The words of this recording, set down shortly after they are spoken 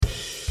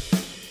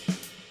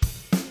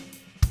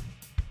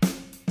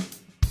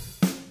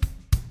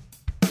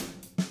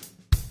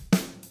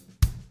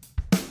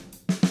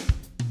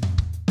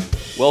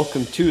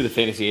Welcome to the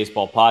Fantasy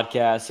Baseball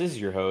Podcast. This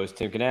is your host,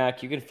 Tim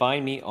Kanak. You can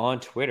find me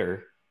on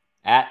Twitter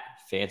at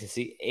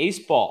Fantasy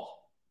Aceball.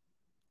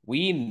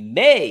 We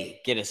may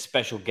get a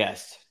special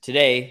guest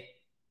today.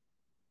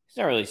 He's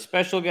not really a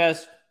special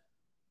guest.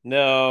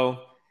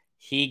 No,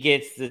 he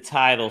gets the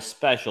title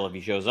special if he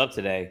shows up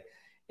today.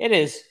 It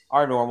is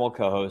our normal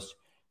co-host,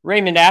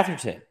 Raymond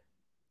Atherton.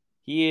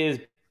 He is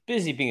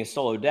busy being a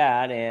solo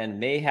dad and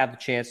may have the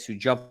chance to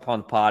jump on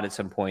the pod at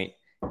some point.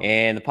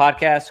 And the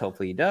podcast,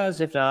 hopefully he does.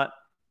 If not,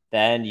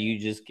 then you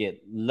just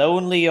get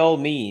lonely old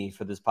me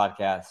for this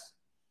podcast.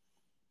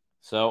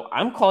 So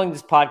I'm calling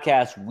this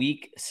podcast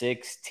Week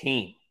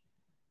 16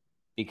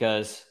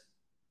 because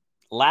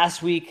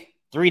last week,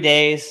 3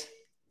 days,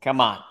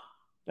 come on,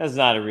 that's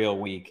not a real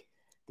week.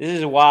 This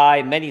is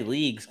why many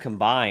leagues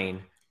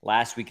combine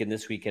last week and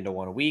this week into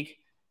 1 week.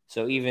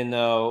 So even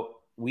though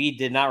we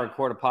did not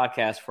record a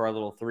podcast for our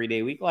little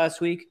 3-day week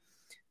last week,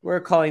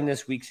 we're calling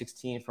this Week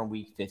 16 from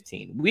Week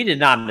 15. We did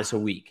not miss a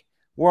week.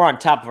 We're on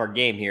top of our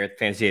game here at the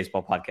Fantasy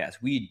Baseball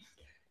Podcast. We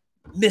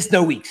missed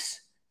no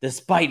weeks,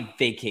 despite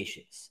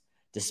vacations,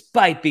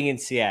 despite being in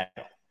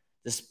Seattle,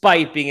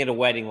 despite being at a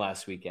wedding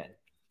last weekend.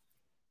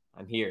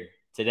 I'm here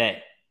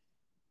today.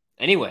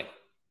 Anyway,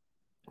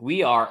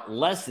 we are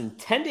less than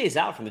 10 days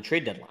out from the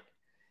trade deadline.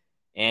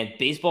 And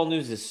baseball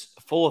news is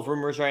full of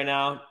rumors right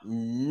now.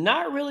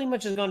 Not really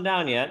much has gone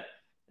down yet.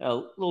 A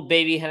little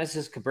baby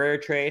Genesis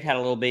Cabrera trade, had a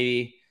little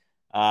baby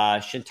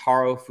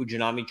Shintaro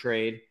Fujinami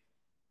trade.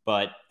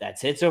 But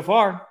that's it so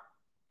far.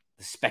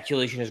 The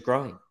speculation is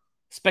growing.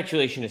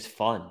 Speculation is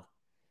fun,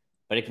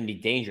 but it can be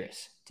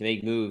dangerous to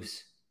make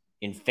moves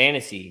in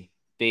fantasy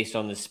based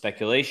on the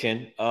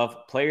speculation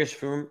of players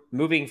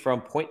moving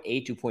from point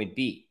A to point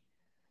B.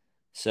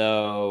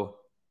 So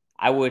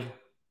I would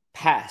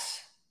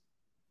pass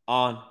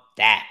on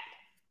that,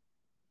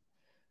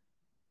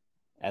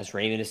 as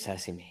Raymond is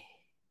testing me.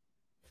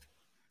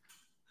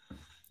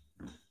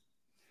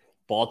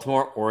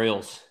 Baltimore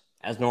Orioles.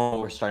 As normal,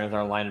 we're starting with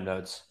our lineup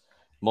notes.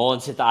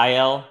 Mullins hit the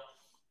IL.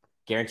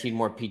 Guaranteed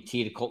more PT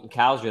to Colton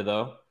Cowser,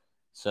 though.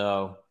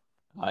 So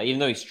even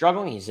though he's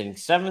struggling, he's hitting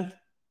 7th.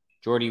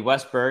 Jordy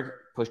Westberg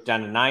pushed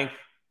down to 9th.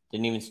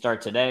 Didn't even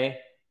start today.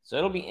 So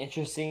it'll be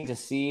interesting to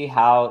see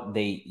how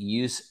they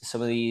use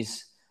some of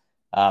these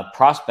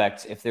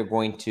prospects, if they're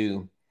going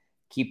to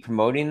keep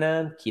promoting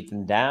them, keep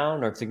them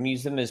down, or if they're going to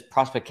use them as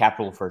prospect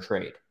capital for a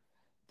trade.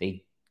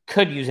 They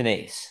could use an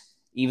ace,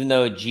 even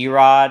though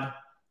G-Rod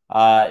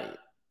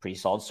pretty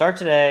solid start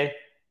today.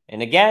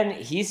 And again,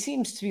 he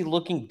seems to be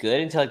looking good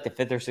until like the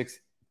 5th or 6th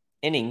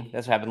inning.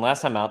 That's what happened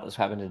last time out. That's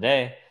what happened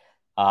today.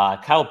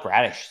 Kyle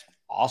Bradish,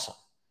 awesome.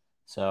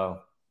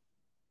 So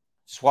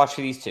just watch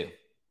for these two.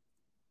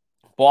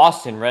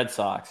 Boston Red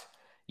Sox.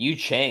 Yu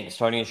Chang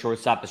starting at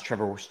shortstop as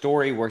Trevor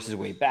Story works his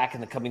way back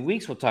in the coming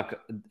weeks. We'll talk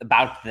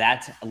about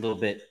that a little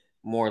bit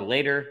more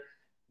later.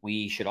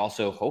 We should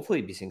also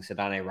hopefully be seeing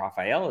Ceddanne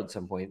Rafael at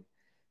some point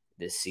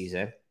this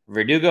season.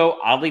 Verdugo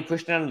oddly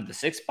pushed down to the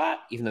 6th spot,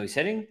 even though he's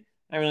hitting.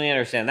 I really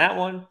understand that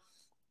one.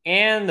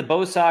 And the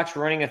Bo Sox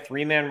running a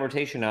 3-man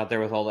rotation out there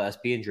with all the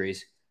SB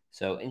injuries.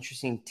 So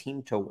interesting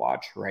team to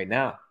watch right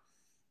now.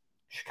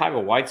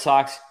 Chicago White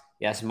Sox.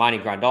 Yes, Manny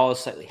Grandal is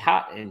slightly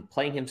hot and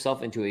playing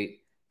himself into a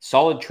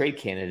solid trade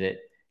candidate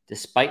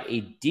despite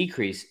a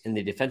decrease in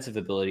the defensive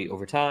ability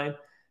over time,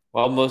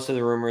 while most of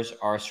the rumors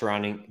are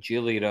surrounding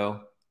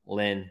Giolito,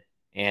 Lynn,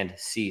 and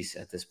Cease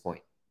at this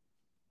point.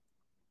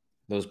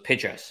 Those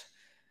pitchers.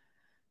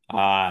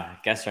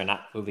 Guess they're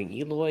not moving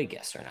Eloy.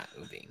 Guess they're not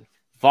moving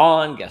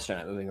Vaughn. Guess they're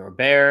not moving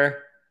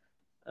Robert.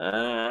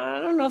 I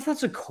don't know if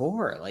that's a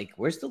core. Like,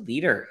 where's the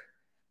leader?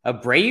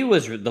 Abreu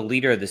was the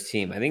leader of this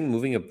team. I think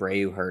moving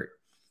Abreu hurt.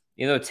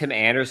 You know, Tim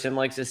Anderson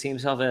likes to see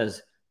himself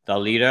as the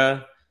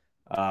leader.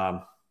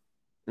 I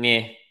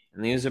think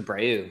it was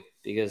Abreu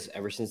because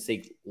ever since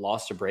they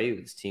lost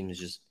Abreu, this team is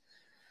just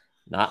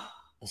not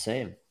the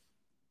same.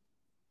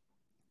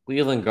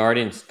 Cleveland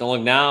Guardians don't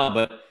look now,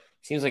 but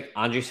seems like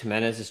Andres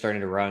Jimenez is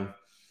starting to run.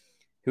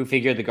 Who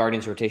figured the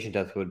Guardians' rotation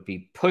depth would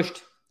be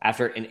pushed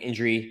after an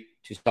injury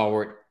to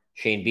stalwart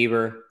Shane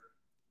Bieber?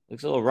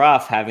 Looks a little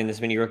rough having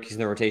this many rookies in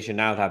the rotation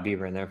now without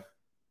Bieber in there.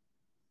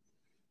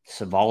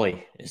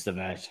 Savali is the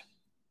vet.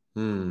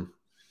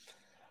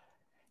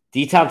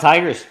 D-Town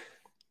Tigers.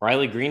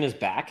 Riley Green is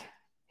back,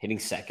 hitting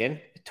 2nd.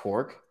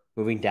 Torque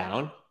moving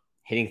down,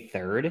 hitting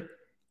 3rd.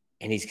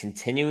 And he's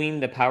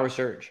continuing the power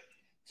surge.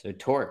 So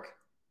Torque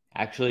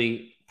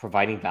actually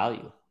providing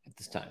value at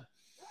this time.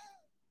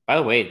 By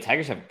the way, the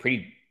Tigers have a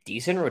pretty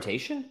decent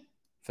rotation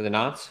for the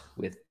Knots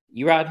with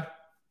Erod,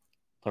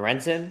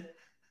 Lorenzen,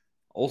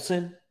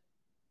 Olsen,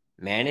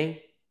 Manning,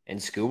 and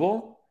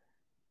Skubal.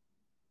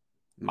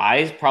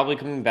 Mai's probably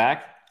coming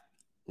back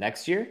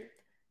next year.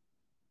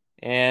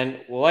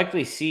 And we'll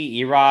likely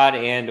see Erod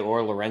and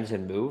or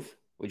Lorenzen move,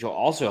 which will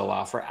also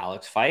allow for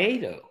Alex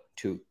Faedo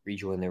to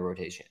rejoin their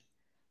rotation.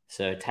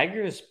 So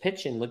Tigers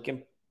pitching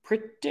looking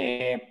pretty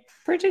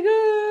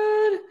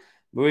good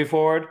moving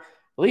forward.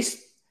 At least,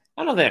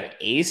 I don't know if they have an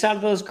ace out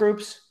of those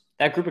groups,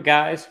 that group of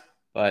guys,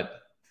 but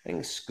I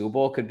think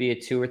Skubal could be a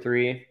 2 or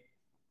 3.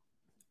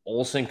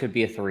 Olsen could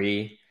be a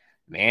 3.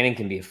 Manning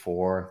can be a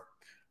 4.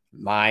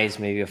 Mize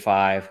maybe a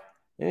 5.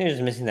 And they're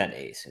just missing that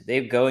ace. If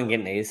they go and get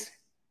an ace,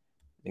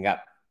 they got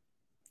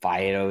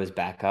Faedo as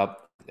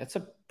backup. That's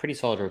a pretty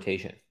solid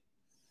rotation.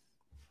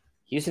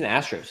 Houston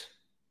Astros.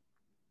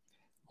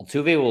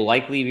 Altuve will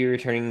likely be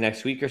returning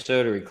next week or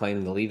so to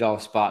reclaim the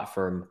leadoff spot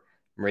from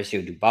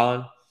Mauricio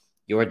Dubon.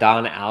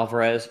 Yordan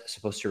Alvarez is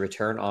supposed to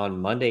return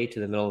on Monday to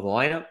the middle of the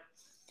lineup.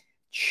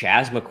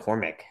 Chas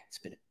McCormick has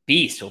been a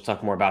beast. We'll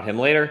talk more about him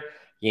later.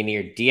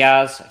 Yanier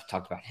Diaz, I've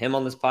talked about him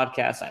on this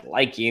podcast. I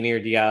like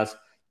Yanier Diaz.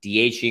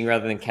 DHing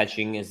rather than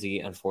catching is the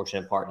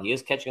unfortunate part. He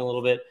is catching a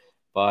little bit,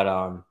 but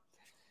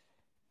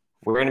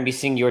we're going to be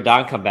seeing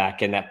Yordan come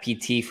back, and that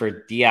PT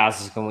for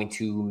Diaz is going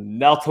to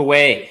melt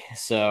away.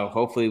 So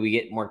hopefully we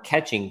get more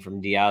catching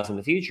from Diaz in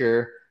the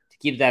future to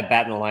keep that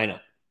bat in the lineup.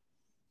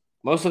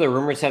 Most of the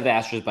rumors have the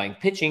Astros buying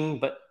pitching,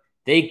 but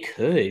they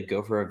could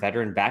go for a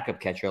veteran backup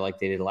catcher like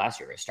they did last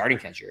year, a starting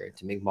catcher,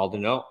 to make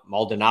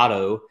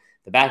Maldonado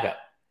the backup.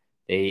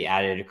 They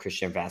added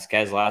Christian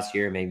Vasquez last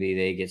year. Maybe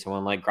they get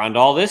someone like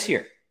Grandal this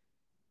year.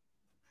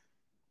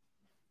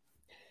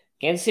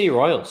 Kansas City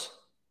Royals.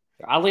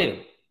 They're oddly at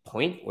a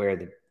point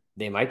where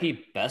they might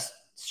be best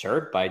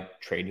served by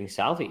trading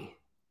Salvi.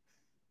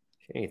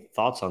 Any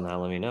thoughts on that?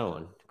 Let me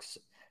know.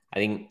 I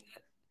think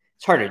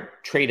it's hard to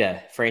trade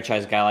a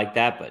franchise guy like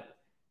that, but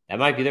that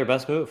might be their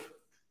best move.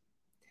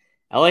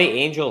 LA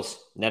Angels.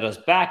 Neto's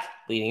back,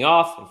 leading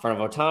off in front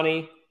of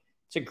Ohtani.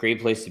 It's a great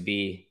place to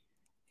be.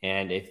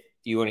 And if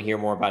you want to hear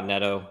more about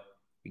Neto,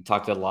 we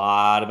talked a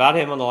lot about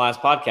him on the last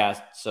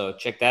podcast, so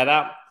check that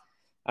out.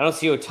 I don't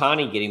see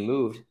Ohtani getting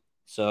moved,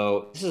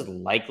 so this is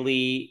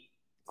likely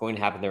going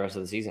to happen the rest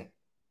of the season.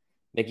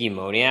 Mickey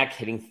Moniak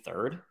hitting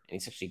third, and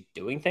he's actually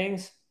doing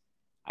things.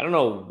 I don't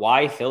know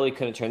why Philly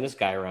couldn't turn this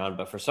guy around,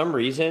 but for some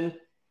reason,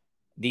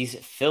 these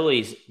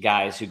Phillies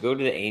guys who go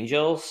to the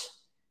Angels,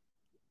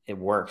 it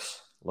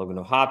works. Logan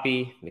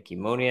O'Hoppe, Mickey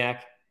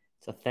Moniak,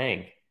 it's a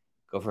thing.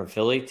 Go from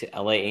Philly to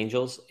LA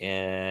Angels,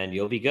 and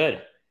you'll be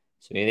good.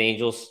 So maybe the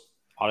Angels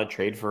ought to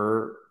trade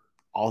for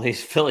all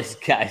these Phillies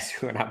guys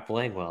who are not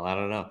playing well. I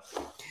don't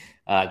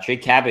know. Trey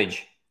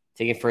Cabbage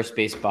taking first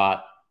base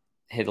spot,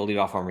 hit a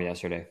leadoff homer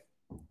yesterday.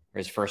 Or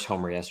his first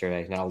homer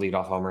yesterday, not a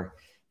leadoff homer.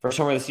 First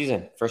homer of the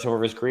season, first homer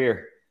of his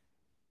career.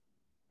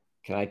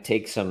 Can I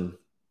take some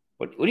 –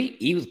 what do you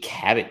eat with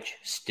cabbage?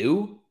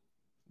 Stew?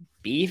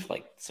 Beef?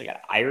 Like it's like an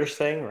Irish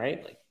thing,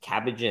 right? Like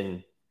cabbage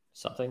and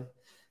something.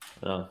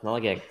 No, not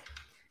like a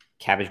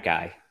cabbage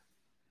guy.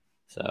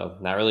 So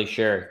not really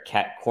sure.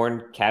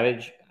 Corn,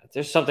 cabbage.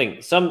 There's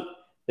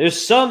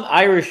some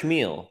Irish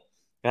meal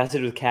that has to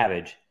do with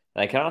cabbage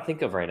that I cannot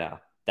think of right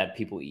now that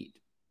people eat.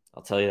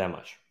 I'll tell you that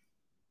much.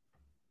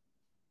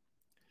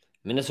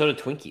 Minnesota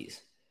Twinkies.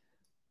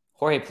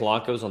 Jorge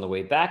Polanco's on the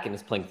way back and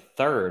is playing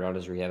third on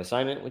his rehab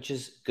assignment, which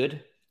is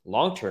good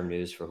long-term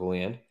news for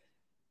Julian.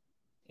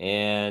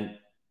 And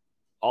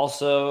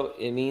also,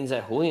 it means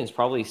that Julian's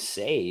probably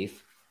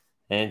safe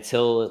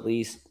until at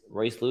least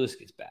Royce Lewis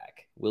gets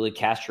back. Willie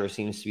Castro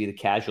seems to be the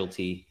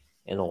casualty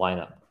in the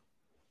lineup.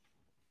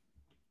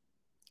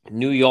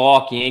 New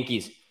York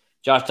Yankees.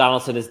 Josh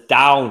Donaldson is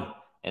down,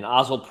 and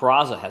Oswald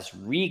Peraza has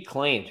he's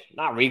claimed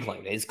the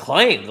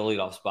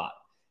leadoff spot.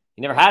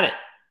 He never had it.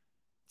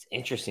 It's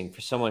interesting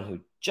for someone who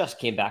just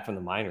came back from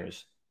the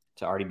minors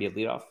to already be a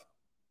leadoff.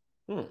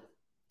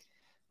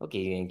 Okay,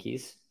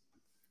 Yankees.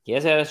 He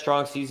has had a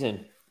strong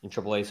season in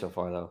AAA so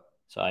far, though.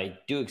 So I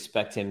do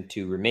expect him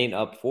to remain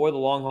up for the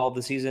long haul of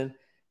the season.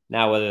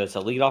 Now, whether it's a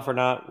leadoff or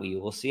not, we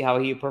will see how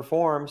he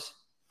performs.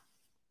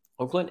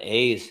 Oakland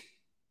A's.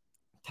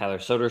 Tyler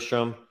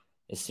Soderstrom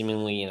is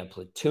seemingly in a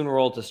platoon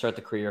role to start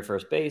the career at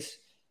first base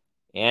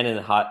and in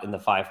the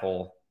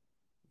 5-hole,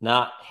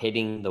 not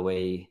hitting the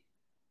way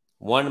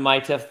one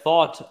might have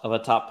thought of a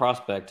top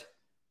prospect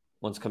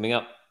once coming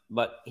up.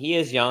 But he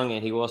is young,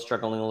 and he was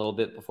struggling a little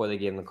bit before they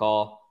gave him the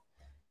call.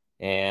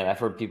 And I've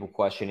heard people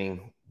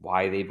questioning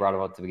why they brought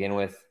him up to begin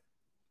with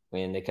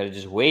when they could have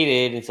just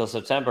waited until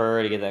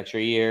September to get the extra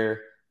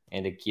year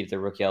and to keep the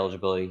rookie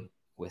eligibility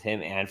with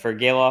him and for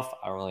Geloff.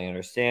 I don't really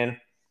understand.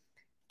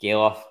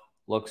 Geloff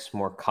looks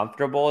more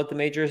comfortable at the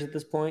majors at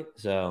this point,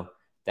 so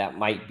that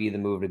might be the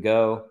move to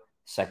go.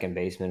 Second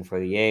baseman for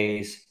the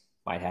A's,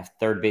 might have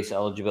third base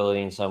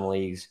eligibility in some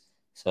leagues.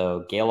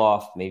 So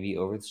Geloff maybe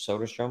over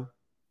Soderstrom.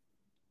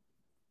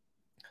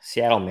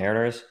 Seattle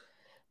Mariners.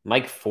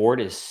 Mike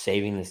Ford is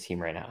saving this team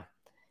right now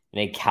in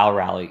a Cal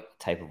Raleigh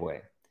type of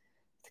way.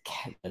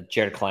 The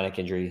Jared Kalenic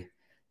injury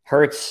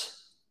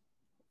hurts.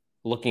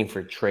 Looking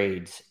for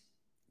trades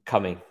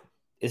coming.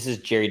 This is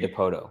Jerry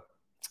Dipoto.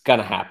 It's going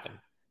to happen.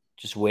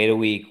 Just wait a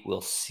week.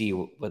 We'll see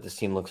what this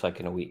team looks like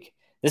in a week.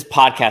 This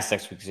podcast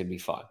next week is going to be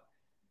fun.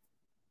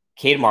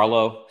 Cade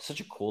Marlowe,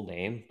 such a cool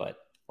name, but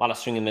a lot of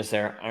swing and miss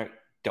there. I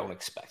don't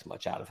expect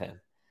much out of him.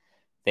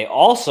 They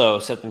also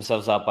set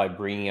themselves up by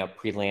bringing up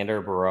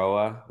Prelander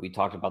Baroa. We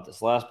talked about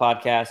this last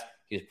podcast.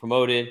 He was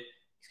promoted.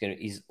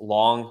 He's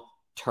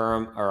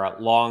long-term or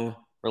a long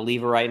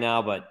reliever right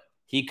now, but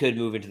he could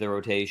move into the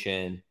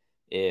rotation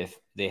if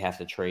they have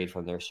to trade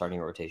from their starting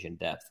rotation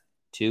depth.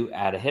 to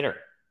add a hitter.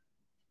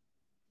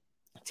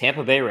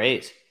 Tampa Bay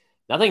Rays.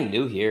 Nothing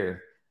new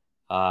here.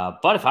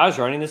 But if I was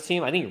running this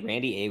team, I think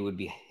Randy A would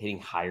be hitting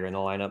higher in the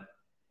lineup.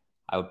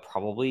 I would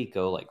probably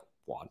go like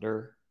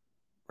Wander,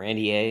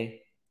 Randy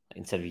A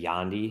instead of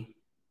Yandy.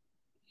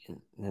 And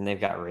then they've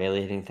got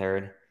Rayleigh hitting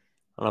third.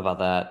 I don't know about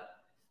that.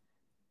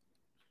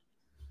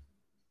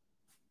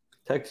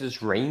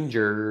 Texas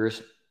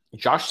Rangers.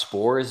 Josh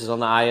Spores is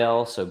on the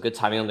IL, so good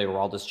timing on the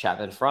Aroldis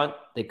Chapman front.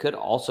 They could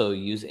also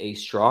use a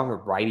strong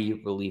righty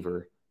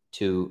reliever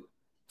to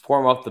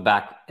form up the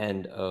back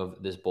end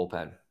of this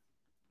bullpen.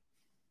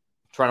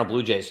 Toronto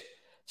Blue Jays.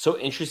 So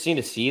interesting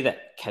to see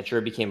that catcher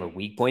became a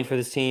weak point for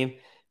this team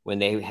when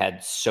they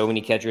had so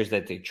many catchers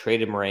that they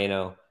traded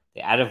Moreno.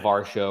 They added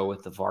Varsho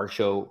with the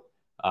Varsho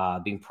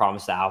being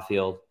promised the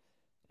outfield.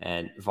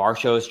 And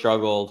Varsho has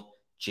struggled.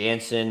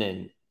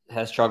 Jansen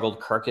has struggled.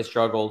 Kirk has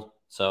struggled.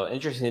 So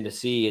interesting to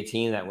see a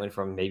team that went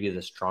from maybe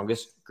the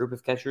strongest group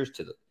of catchers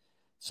to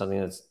something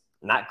that's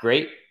not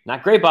great.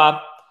 Not great,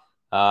 Bob.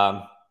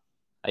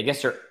 I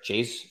guess their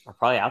Jays are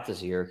probably out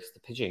this year because the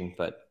pitching,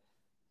 but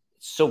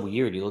it's so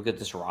weird. You look at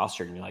this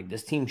roster and you're like,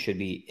 this team should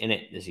be in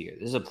it this year.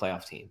 This is a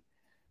playoff team.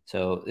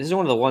 So this is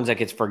one of the ones that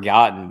gets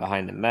forgotten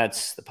behind the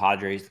Mets, the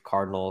Padres, the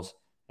Cardinals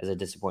as a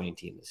disappointing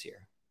team this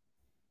year.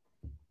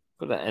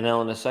 Go to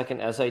NL in a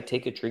second as I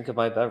take a drink of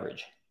my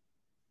beverage.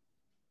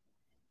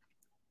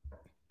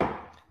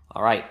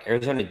 All right,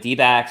 Arizona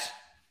D-backs.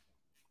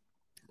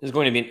 This is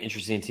going to be an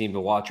interesting team to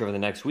watch over the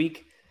next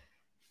week.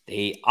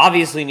 They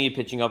obviously need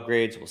pitching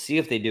upgrades. We'll see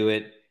if they do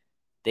it.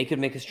 They could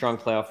make a strong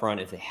playoff run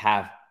if they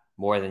have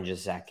more than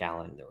just Zach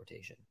Gallen in the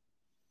rotation.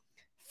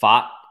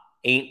 Fott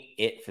ain't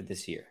it for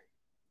this year.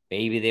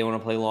 Maybe they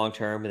want to play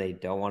long-term, but they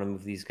don't want to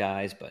move these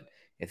guys. But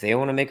if they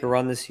want to make a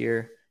run this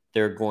year,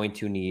 they're going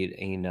to need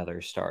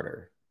another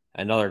starter,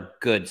 another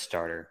good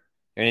starter.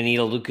 They're going to need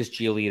a Lucas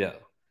Giolito.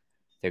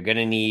 They're going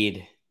to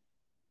need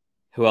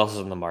who else is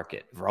on the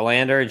market?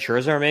 Verlander and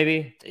Scherzer,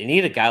 maybe? They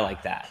need a guy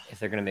like that if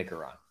they're going to make a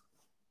run.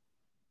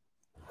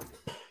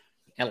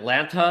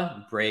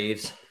 Atlanta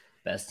Braves,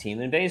 best team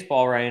in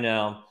baseball right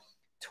now.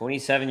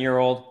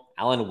 27-year-old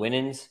Alan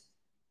Winans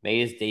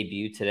made his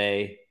debut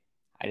today.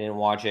 I didn't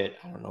watch it.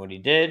 I don't know what he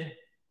did.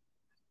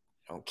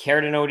 I don't care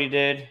to know what he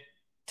did.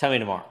 Tell me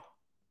tomorrow.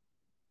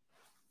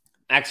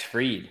 Max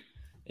Fried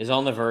is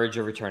on the verge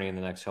of returning in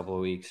the next couple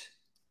of weeks.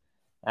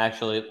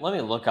 Actually, let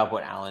me look up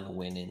what Alan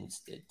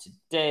Winans did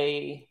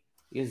today,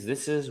 because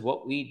this is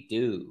what we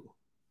do.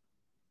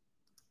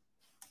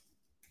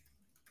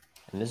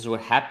 And this is what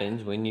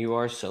happens when you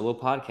are solo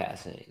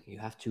podcasting. You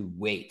have to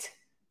wait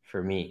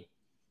for me.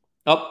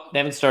 Oh, they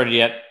haven't started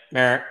yet.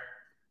 Merritt.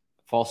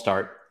 False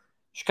start.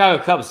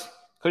 Chicago Cubs.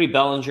 Cody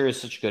Bellinger is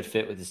such a good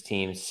fit with his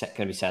team. It's going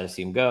to be sad to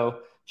see him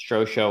go.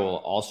 Strosho will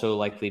also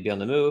likely be on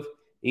the move.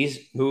 These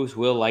moves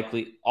will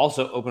likely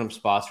also open up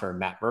spots for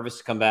Matt Mervis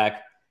to come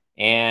back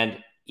and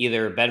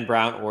either Ben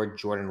Brown or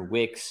Jordan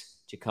Wicks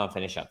to come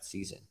finish out the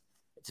season.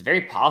 It's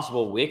very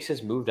possible Wicks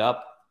has moved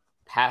up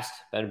past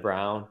Ben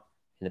Brown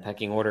in the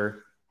pecking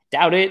order.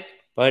 Doubt it,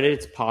 but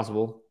it's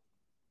possible.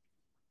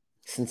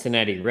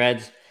 Cincinnati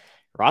Reds.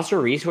 Roster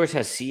Resource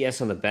has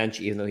CS on the bench,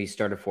 even though he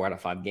started 4 out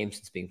of 5 games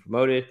since being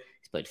promoted.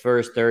 He's played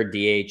first, third,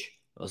 DH,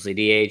 mostly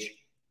DH.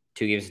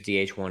 2 games of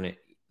DH, 1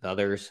 the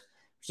others.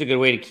 It's a good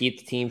way to keep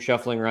the team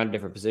shuffling around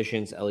different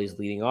positions. Ellie's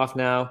leading off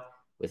now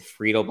with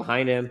Friedel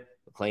behind him,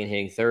 McClain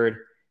hitting third.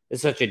 This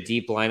is such a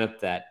deep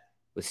lineup that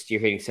with Steer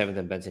hitting 7th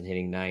and Benson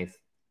hitting 9th.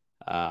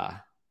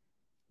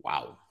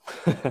 Wow.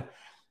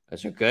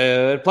 Those are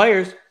good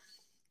players.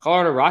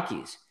 Colorado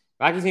Rockies.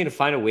 Rockies need to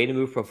find a way to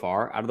move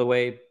Profar out of the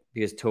way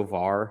because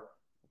Tovar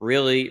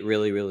really,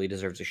 really, really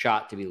deserves a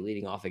shot to be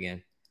leading off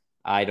again.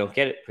 I don't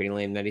get it. Pretty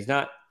lame that he's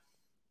not.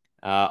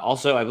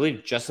 Also, I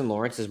believe Justin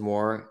Lawrence is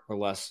more or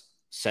less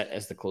set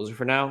as the closer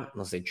for now,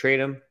 unless they trade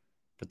him.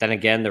 But then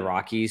again, the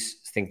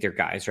Rockies think their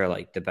guys are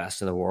like the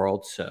best in the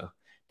world, so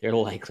they're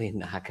likely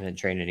not going to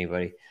train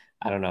anybody.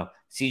 I don't know.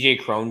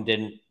 CJ Cron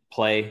didn't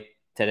play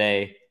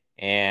today,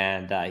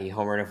 and he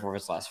homered in 4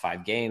 of his last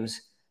 5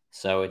 games.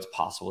 So it's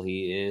possible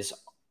he is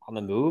on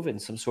the move in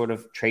some sort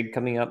of trade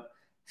coming up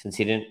since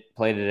he didn't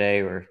play today,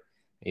 or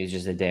maybe it's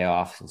just a day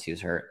off since he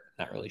was hurt.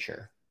 Not really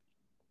sure.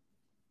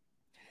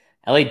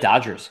 LA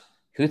Dodgers.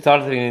 Who thought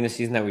at the beginning of the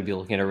season that we'd be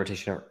looking at a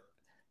rotation of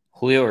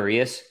Julio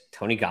Urias,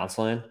 Tony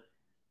Gonsolin,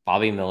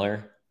 Bobby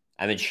Miller,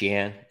 Emmett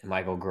Sheehan, and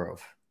Michael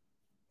Grove?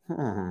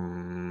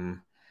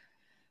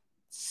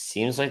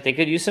 Seems like they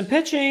could use some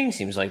pitching.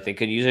 Seems like they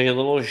could use a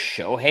little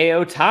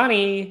Shohei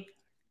Ohtani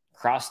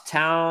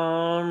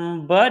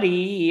crosstown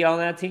buddy on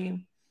that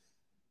team.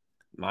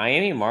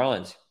 Miami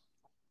Marlins.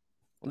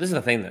 Well, this is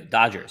the thing, though.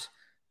 Dodgers.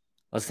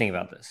 Let's think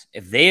about this.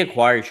 If they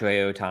acquire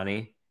Shohei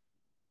Ohtani,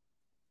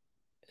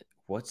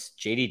 what's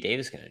J.D.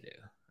 Davis going to do?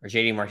 Or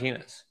J.D.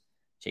 Martinez?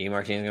 J.D.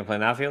 Martinez going to play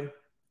in the outfield?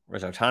 Or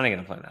is Ohtani going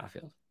to play in the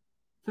outfield?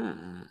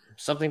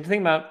 Something to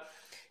think about.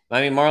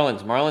 Miami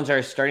Marlins. Marlins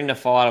are starting to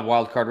fall out of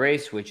wild card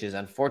race, which is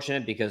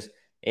unfortunate because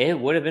it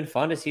would have been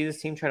fun to see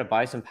this team try to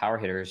buy some power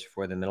hitters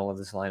for the middle of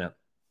this lineup.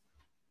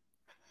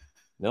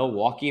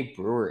 Milwaukee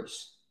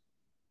Brewers.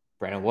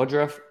 Brandon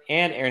Woodruff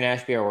and Aaron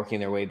Ashby are working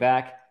their way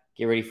back.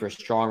 Get ready for a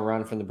strong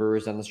run from the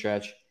Brewers down the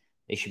stretch.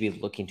 They should be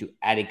looking to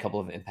add a couple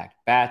of impact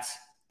bats.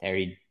 They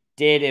already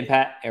did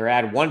impact or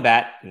add one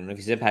bat. I don't know if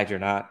he's impacted or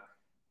not.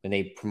 When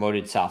they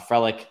promoted Sal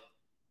Frelick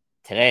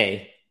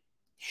today,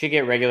 should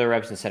get regular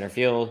reps in center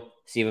field.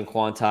 Stephen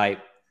Kwan type,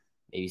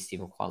 maybe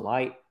Stephen Kwan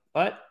light,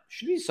 but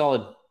should be a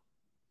solid,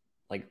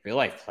 like, real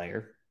life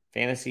player.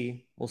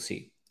 Fantasy, we'll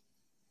see.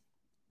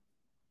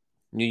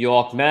 New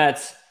York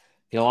Mets,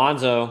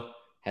 Alonso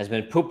has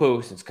been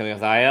poo-poo since coming off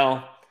the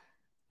IL.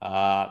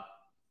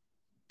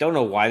 Don't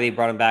know why they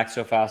brought him back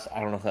so fast. I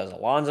don't know if that was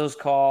Alonso's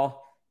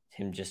call,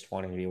 him just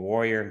wanting to be a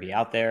warrior and be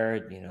out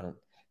there,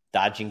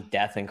 dodging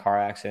death in car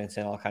accidents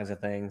and all kinds of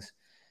things,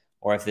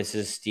 or if this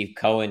is Steve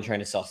Cohen trying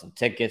to sell some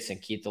tickets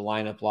and keep the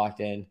lineup locked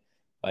in.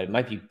 But it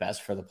might be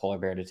best for the polar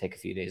bear to take a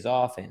few days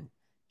off and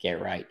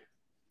get right.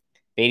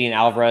 Beatty and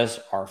Alvarez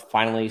are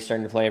finally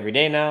starting to play every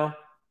day now,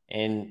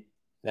 and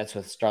that's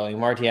with Starling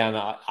Marte on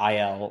the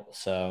IL.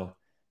 So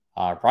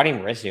Roddy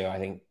Mauricio, I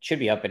think, should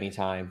be up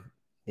anytime.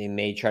 They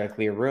may try to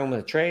clear room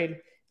with a trade.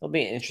 It'll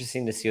be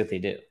interesting to see what they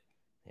do.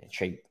 They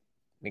trade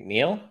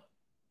McNeil?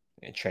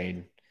 They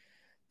trade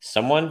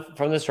someone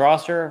from this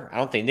roster? I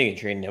don't think they can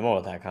trade Nimmo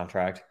with that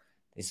contract.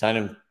 They signed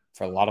him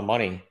for a lot of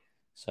money.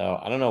 So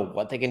I don't know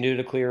what they can do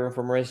to clear room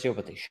for Mauricio,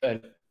 but they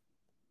should.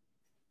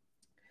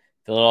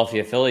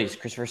 Philadelphia Phillies,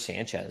 Christopher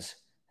Sanchez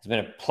has been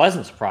a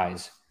pleasant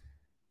surprise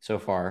so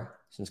far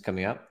since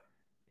coming up.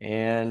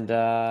 And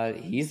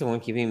he's the one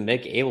keeping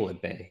Mick Abel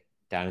at bay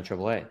down in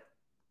AAA.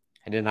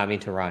 I did not mean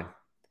to rhyme.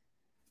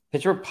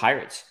 Pittsburgh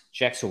Pirates,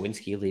 Jack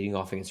Sawinski leading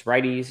off against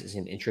righties is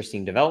an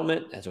interesting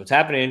development. That's what's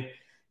happening.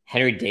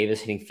 Henry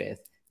Davis hitting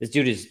fifth. This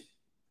dude is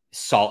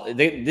solid.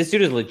 This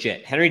dude is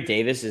legit. Henry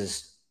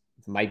Davis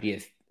might be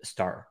a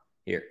star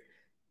here.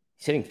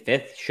 He's hitting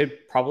fifth.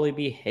 Should probably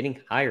be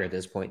hitting higher at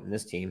this point in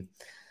this team.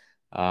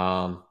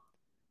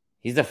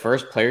 He's the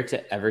first player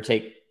to ever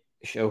take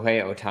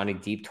Shohei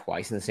Ohtani deep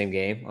twice in the same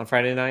game on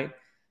Friday night.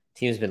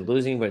 Team has been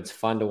losing, but it's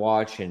fun to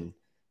watch, and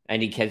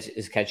he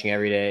is catching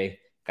every day.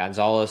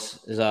 Gonzalez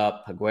is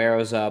up.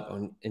 Aguero's up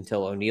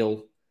until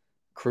O'Neill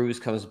Cruz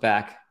comes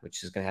back,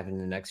 which is going to happen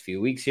in the next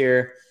few weeks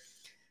here.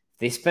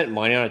 They spent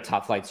money on a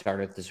top flight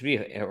starter. This would be,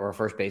 or a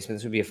first baseman.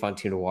 This would be a fun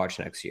team to watch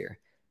next year.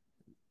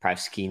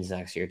 Perhaps Skeens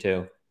next year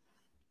too.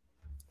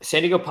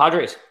 San Diego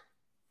Padres.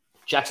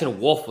 Jackson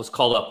Wolf was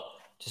called up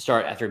to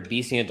start after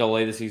beasting at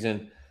AA this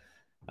season.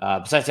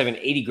 Besides having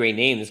an 80 grade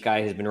name, this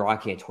guy has been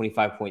rocking a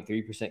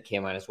 25.3% K-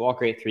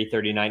 walk rate,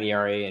 3.39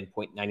 ERA, and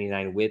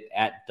 .99 WHIP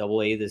at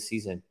AA this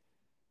season.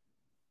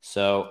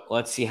 So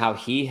let's see how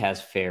he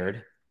has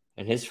fared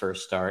in his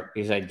first start,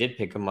 because I did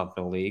pick him up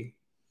in the league.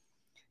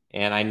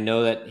 And I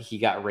know that he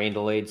got rain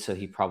delayed, so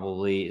he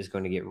probably is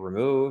going to get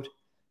removed.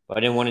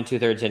 But in 1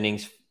 2/3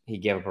 innings, he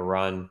gave up a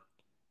run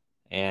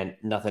and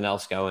nothing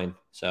else going.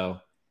 So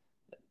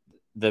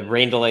the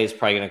rain delay is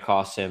probably going to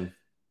cost him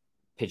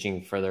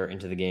pitching further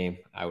into the game,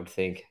 I would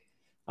think.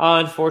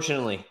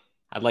 Unfortunately,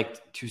 I'd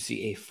like to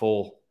see a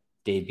full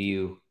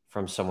debut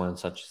from someone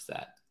such as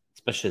that,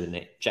 especially the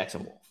name,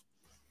 Jackson Wolf.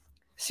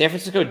 San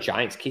Francisco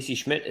Giants, Casey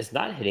Schmidt is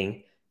not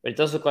hitting, but it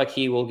does look like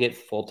he will get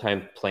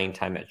full-time playing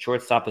time at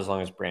shortstop as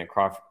long as Brandon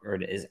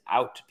Crawford is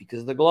out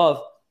because of the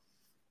glove.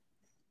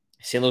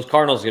 St. Louis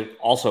Cardinals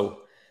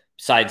also,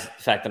 besides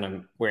the fact that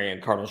I'm wearing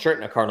a Cardinals shirt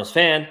and a Cardinals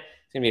fan,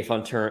 it's going to be a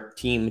fun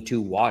team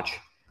to watch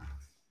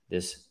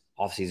this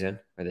offseason,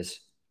 or this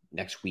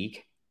next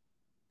week.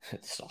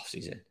 This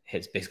offseason.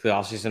 It's basically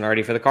offseason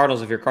already for the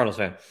Cardinals if you're a Cardinals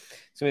fan.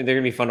 So they're going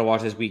to be fun to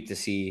watch this week to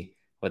see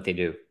what they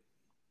do.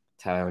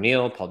 Tyler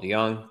O'Neill, Paul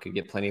DeJong could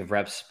get plenty of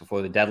reps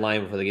before the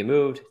deadline, before they get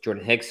moved.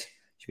 Jordan Hicks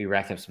should be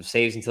racking up some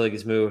saves until he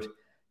gets moved.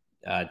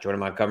 Jordan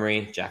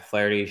Montgomery, Jack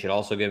Flaherty should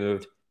also get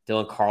moved.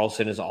 Dylan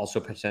Carlson is also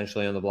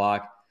potentially on the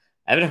block.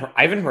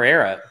 Ivan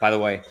Herrera, by the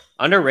way,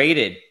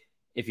 underrated.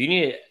 If you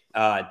need,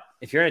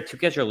 if you're in a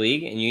 2-catcher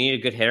league and you need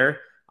a good hitter,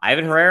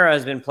 Ivan Herrera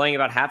has been playing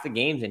about half the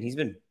games, and he's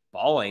been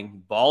balling. He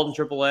balled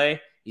in AAA.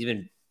 He's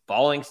been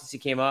balling since he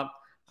came up.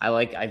 I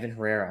like Ivan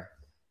Herrera.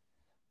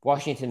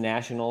 Washington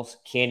Nationals,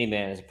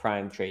 Candyman is a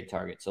prime trade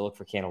target, so look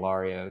for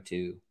Candelario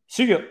to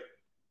see you.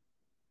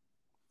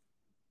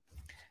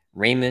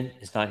 Raymond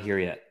is not here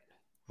yet.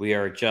 We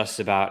are just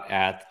about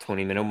at the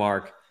 20-minute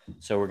mark,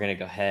 so we're going to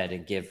go ahead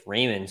and give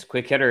Raymond's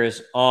quick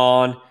hitters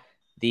on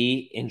the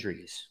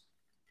injuries.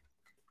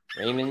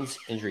 Raymond's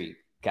injury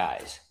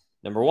guys.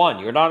 Number 1,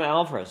 Yordan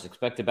Alvarez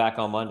expected back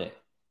on Monday.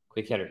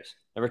 Quick hitters.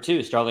 Number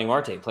 2, Starling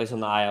Marte placed on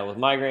the IL with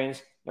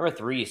migraines. Number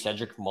 3,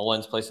 Cedric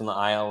Mullins placed on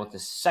the IL with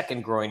his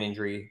second groin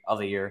injury of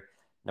the year.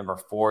 Number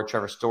 4,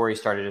 Trevor Story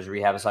started his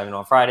rehab assignment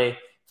on Friday.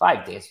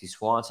 5, Dansby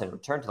Swanson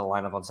returned to the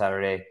lineup on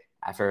Saturday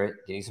after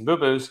getting some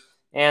boo-boos.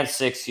 And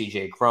 6,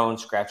 CJ Cron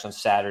scratched on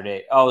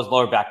Saturday. Oh, it was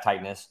lower back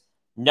tightness.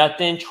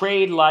 Nothing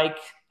trade-like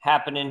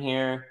happening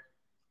here.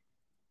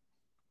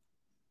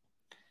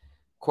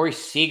 Corey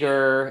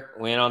Seager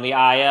went on the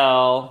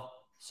IL,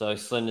 so he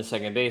slid into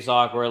second base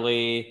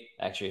awkwardly.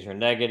 X-rays were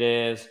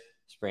negatives.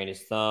 Sprained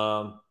his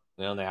thumb.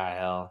 Went on the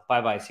IL.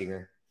 Bye-bye,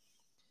 Seager.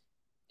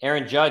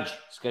 Aaron Judge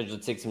scheduled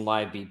to take some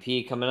live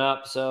BP coming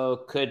up,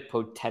 so could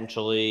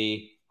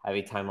potentially have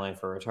a timeline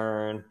for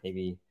return,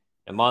 maybe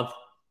in a month,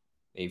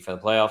 maybe for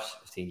the playoffs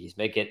if the Yankees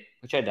make it,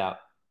 which I doubt.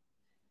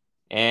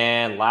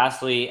 And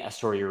lastly,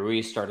 Esteury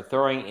Ruiz started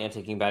throwing and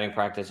taking batting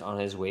practice on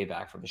his way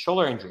back from a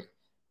shoulder injury.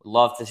 Would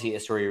love to see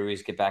Esteury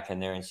Ruiz get back in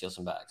there and steal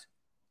some bags.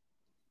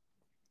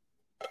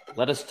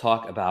 Let us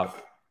talk about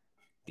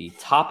the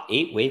top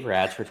 8 waiver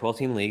ads for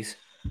 12-team leagues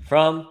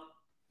from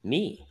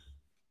me.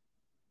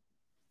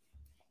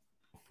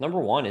 Number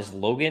 1 is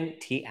Logan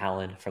T.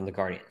 Allen from the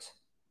Guardians.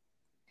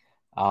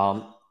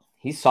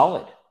 He's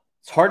solid.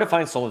 It's hard to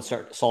find solid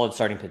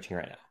starting pitching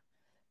right now.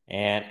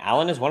 And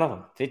Allen is one of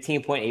them.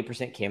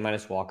 15.8%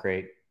 K- walk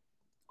rate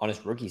on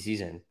his rookie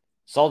season.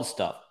 Solid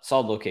stuff.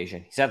 Solid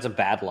location. He's had some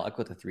bad luck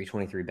with a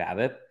 323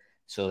 BABIP,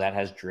 so that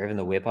has driven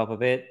the whip up a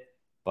bit.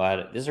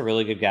 But this is a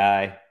really good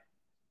guy.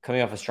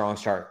 Coming off a strong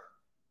start.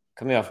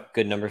 Coming off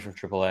good numbers from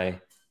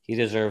AAA. He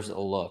deserves a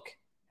look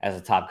as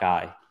a top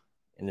guy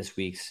in this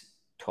week's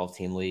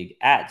 12-team league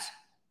ads.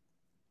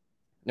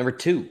 Number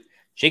 2,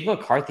 Jake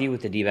McCarthy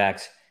with the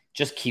D-backs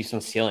just keeps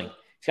on stealing.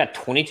 He's got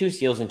 22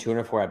 steals and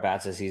 204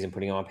 at-bats this season,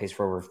 putting him on pace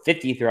for over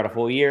 50 throughout a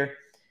full year.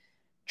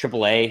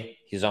 AAA,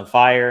 he's on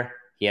fire.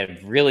 He had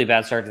a really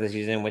bad start to the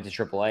season, went to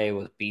AAA,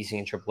 was beasting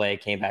in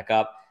AAA, came back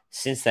up.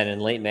 Since then, in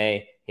late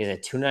May, he has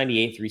a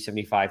 298,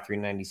 375,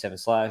 397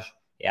 slash.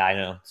 Yeah, I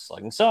know,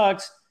 slugging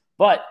sucks,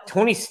 but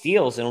 20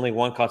 steals and only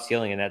 1 caught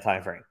stealing in that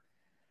time frame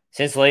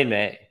since late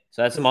May.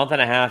 So that's a month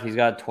and a half. He's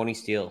got 20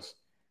 steals.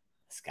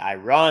 This guy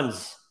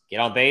runs. Get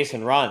on base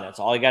and run. That's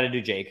all you got to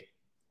do, Jake.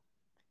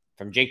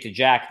 From Jake to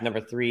Jack, number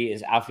 3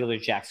 is outfielder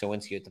Jack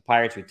Sawinski with the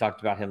Pirates. We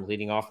talked about him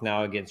leading off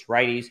now against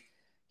righties.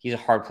 He's a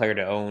hard player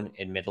to own,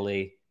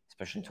 admittedly,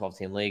 especially in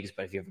 12-team leagues.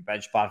 But if you have a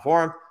bench spot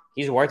for him,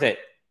 he's worth it.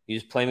 You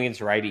just play him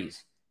against righties.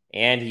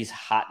 And he's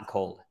hot and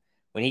cold.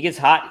 When he gets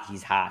hot,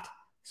 he's hot.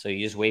 So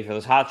you just wait for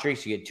those hot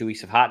streaks. You get 2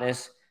 weeks of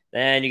hotness.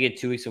 Then you get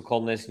 2 weeks of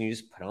coldness, and you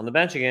just put him on the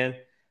bench again.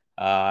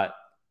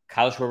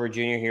 Kyle Schwarber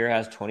Jr. here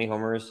has 20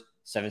 homers,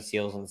 7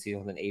 steals on the season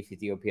with an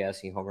 850 OPS.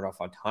 He homered off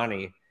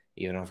Ohtani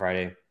even on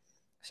Friday.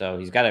 So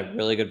he's got a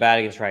really good bat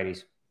against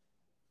righties.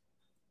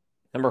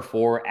 Number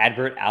 4,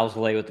 Adbert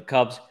Alzolay with the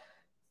Cubs.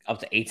 Up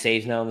to 8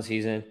 saves now in the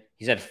season.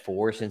 He's had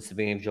 4 since the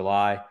beginning of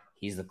July.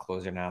 He's the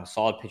closer now.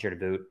 Solid pitcher to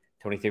boot.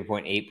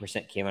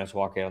 23.8% K-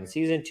 walk rate on the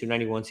season.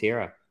 291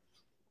 Sierra.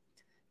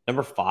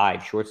 Number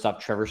 5, shortstop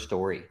Trevor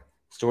Story.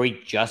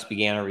 Story just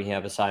began a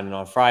rehab assignment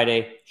on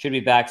Friday. Should be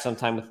back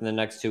sometime within the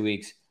next 2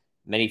 weeks.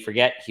 Many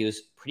forget he was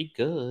pretty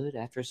good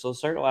after a slow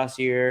start last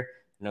year.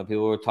 I know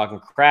people were talking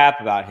crap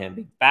about him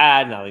being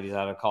bad now that he's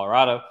out of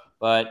Colorado,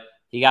 but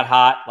he got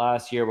hot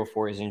last year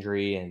before his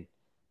injury, and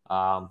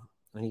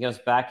when he comes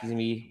back, he's going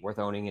to be worth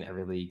owning in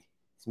every league.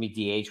 He's going to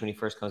be DH when he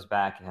first comes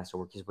back and has to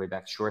work his way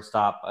back to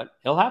shortstop, but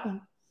it'll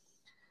happen.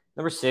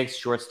 Number 6,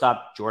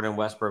 shortstop Jordan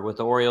Westburg with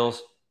the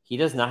Orioles. He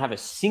does not have a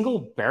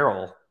single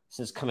barrel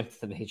since coming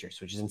to the majors,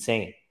 which is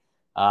insane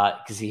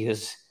because he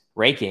was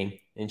raking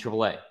in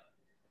AAA.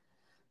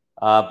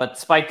 But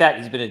despite that,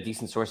 he's been a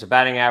decent source of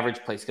batting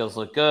average. Plate skills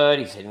look good.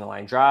 He's hitting the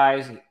line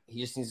drives. He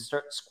just needs to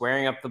start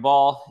squaring up the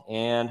ball,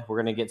 and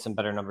we're going to get some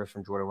better numbers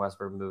from Jordan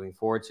Westburg moving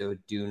forward, so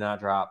do not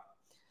drop.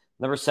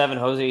 Number 7,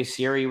 Jose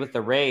Siri with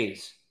the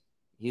Rays.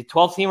 He's a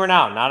 12-teamer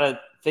now, not a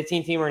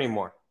 15-teamer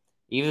anymore,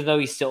 even though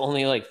he's still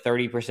only like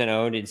 30%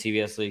 owned in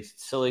CBS leagues.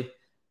 It's silly.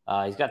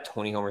 He's got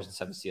 20 homers and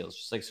 7 steals,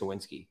 just like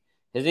Sawinski.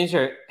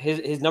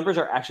 His numbers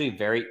are actually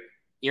very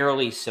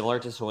eerily similar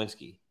to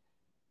Sawinski.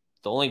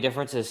 The only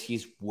difference is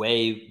he's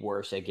way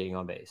worse at getting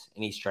on base,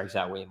 and he strikes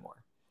out way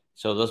more.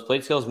 So those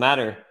plate skills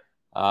matter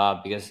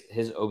because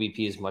his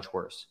OBP is much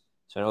worse.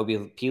 So in an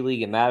OBP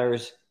league, it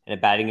matters. In a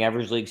batting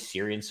average league,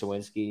 Siri and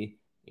Sawinski,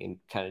 you can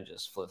kind of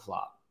just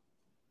flip-flop.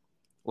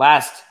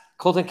 Last,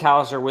 Colton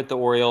Cowser with the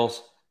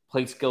Orioles.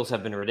 Plate skills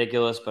have been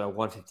ridiculous, but a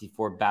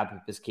 154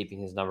 BABIP is keeping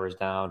his numbers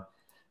down.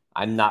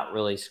 I'm not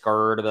really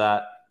scared of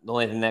that. The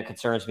only thing that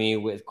concerns me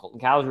with Colton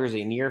Cowser is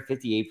a near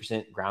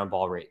 58% ground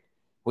ball rate,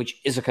 which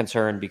is a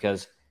concern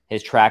because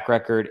his track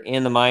record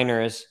in the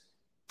minors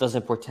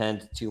doesn't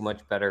portend too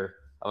much better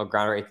of a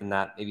ground rate than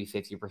that, maybe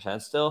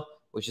 50% still,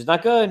 which is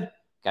not good.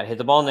 Got to hit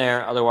the ball in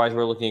there. Otherwise,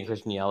 we're looking at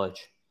Christian Yelich.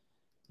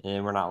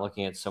 And we're not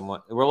looking at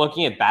someone – we're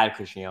looking at bad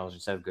Christian Yelich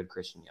instead of good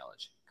Christian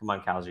Yelich. Come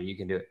on, Cowser, you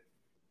can do it.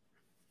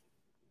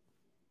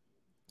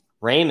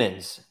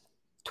 Raymond's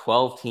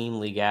 12-team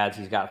league ads.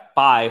 He's got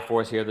 5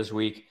 for us here this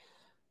week.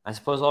 I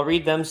suppose I'll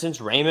read them since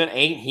Raymond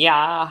ain't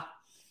here.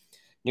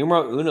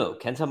 Numero uno,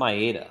 Kenta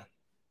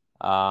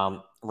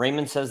Maeda.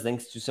 Raymond says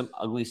thanks to some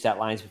ugly stat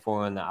lines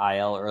before in the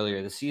IL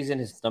earlier this season,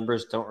 his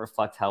numbers don't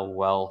reflect how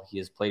well he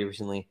has played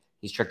recently.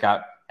 He's struck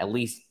out at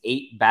least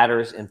 8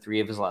 batters in 3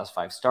 of his last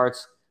 5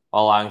 starts,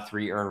 while allowing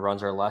 3 earned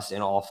runs or less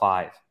in all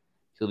 5.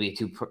 He'll be a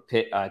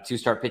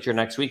 2-start pitcher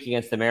next week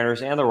against the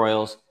Mariners and the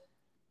Royals.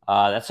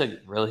 That's a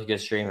really good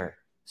streamer.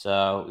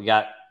 So we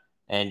got,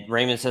 and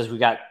Raymond says we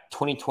got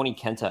 2020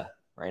 Kenta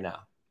right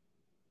now.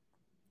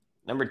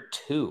 Number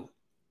 2,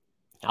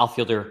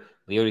 outfielder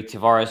Leody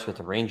Taveras with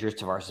the Rangers.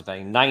 Taveras is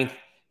batting 9th.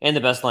 And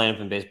the best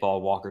lineup in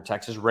baseball, Walker,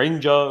 Texas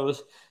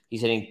Rangers.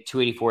 He's hitting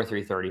 284,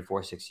 330,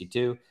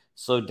 462.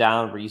 Slowed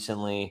down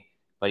recently,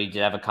 but he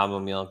did have a combo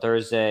meal on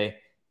Thursday,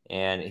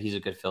 and he's a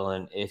good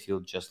fill-in if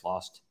you just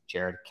lost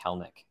Jared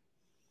Kelnick.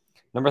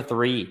 Number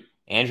 3,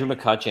 Andrew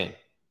McCutchen.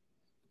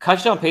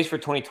 McCutchen on pace for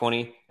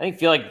 2020. I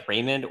feel like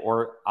Raymond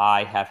or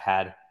I have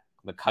had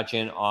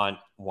McCutchen on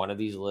one of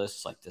these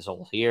lists, like this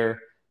old here.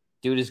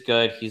 Dude is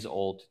good. He's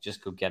old.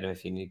 Just go get him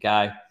if you need a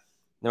guy.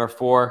 Number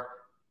 4,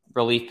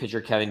 relief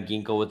pitcher Kevin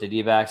Ginkel with the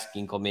D-backs.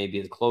 Ginkel may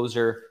be the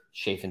closer.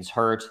 Chafin's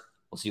hurt.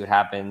 We'll see what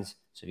happens.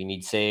 So if you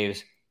need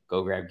saves,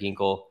 go grab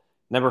Ginkel.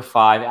 Number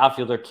 5,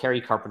 outfielder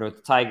Kerry Carpenter with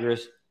the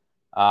Tigers.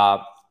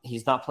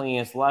 He's not playing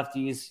against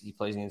lefties. He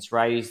plays against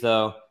righties,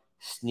 though.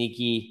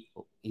 Sneaky.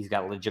 He's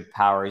got legit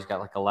power. He's got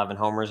like 11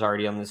 homers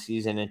already on the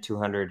season and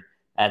 200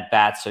 at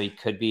bats. So he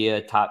could be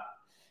a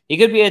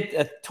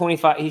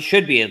 25. He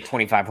should be a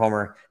 25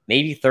 homer,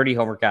 maybe 30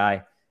 homer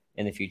guy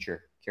in the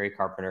future. Kerry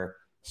Carpenter,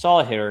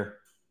 solid hitter.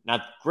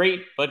 Not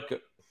great, but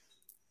good.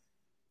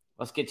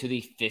 Let's get to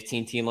the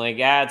 15-team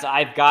league ads.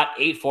 I've got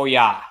 8 for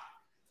ya.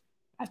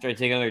 After I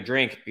take another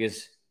drink,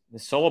 because the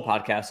solo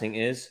podcasting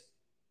is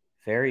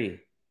very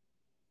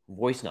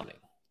voice numbing.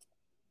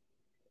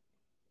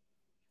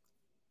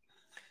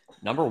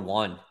 Number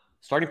 1,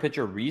 starting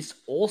pitcher Reese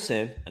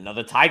Olson,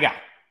 another tie guy.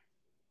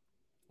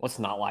 What's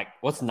not to like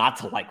with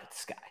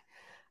this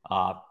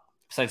guy?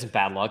 Besides some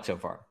bad luck so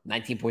far.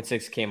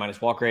 19.6 K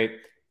minus walk rate,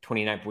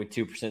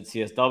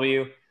 29.2%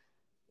 CSW.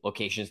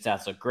 Location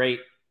stats look great.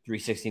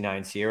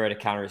 369 Sierra to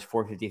counter his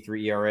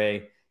 4.53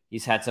 ERA.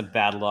 He's had some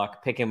bad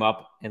luck. Pick him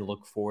up and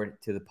look forward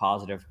to the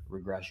positive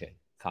regression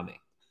coming.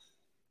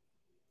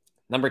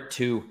 Number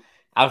 2,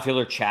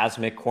 outfielder Chas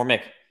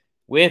McCormick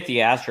with the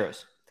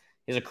Astros.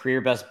 He has a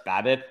career best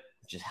BABIP,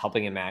 which is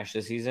helping him mash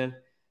this season,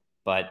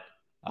 but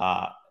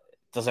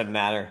doesn't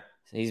matter.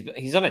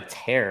 He's on a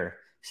tear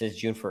since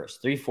June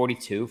 1st.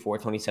 342,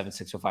 427,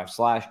 605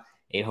 slash,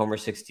 8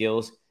 homers, 6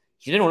 steals.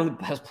 He's been one of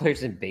the best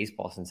players in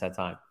baseball since that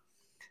time.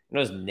 I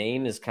know his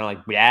name is kind of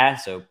like, yeah,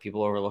 so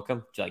people overlook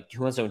him. Like,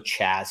 who wants to own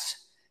Chas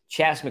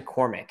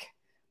McCormick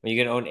when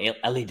you're going to own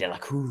Ellie De La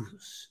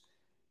Cruz?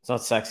 It's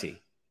not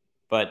sexy,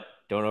 but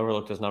don't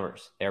overlook those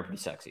numbers. They're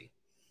pretty sexy.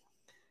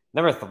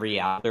 Number 3,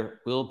 out there,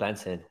 Will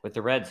Benson with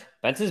the Reds.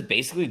 Benson's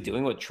basically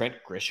doing what Trent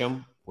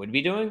Grisham would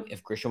be doing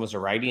if Grisham was a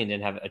righty and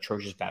didn't have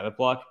atrocious BABIP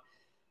block.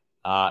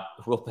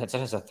 Will Benson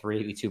has a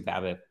 382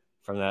 BABIP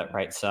from that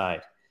right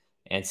side.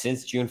 And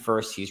since June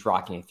 1st, he's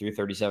rocking a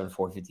 337,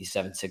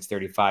 457,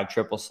 635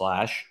 triple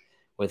slash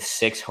with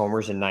 6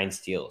 homers and 9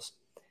 steals.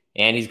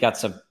 And he's got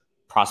some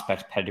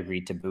prospect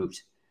pedigree to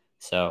boot.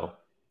 So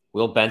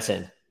Will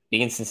Benson,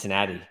 being in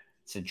Cincinnati,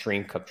 it's a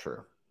dream come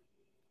true.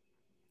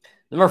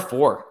 Number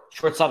 4,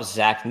 shortstop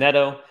Zach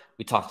Neto.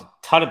 We talked a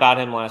ton about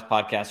him last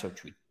podcast,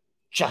 which we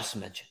just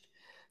mentioned.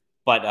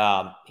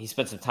 But he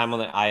spent some time on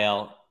the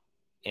IL,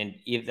 and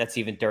that's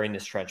even during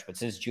this stretch. But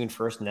since June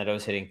 1st,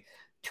 Neto's hitting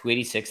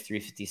 286,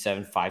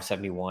 357,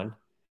 571.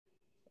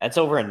 That's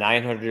over a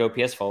 900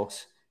 OPS,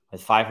 folks,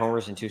 with 5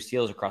 homers and 2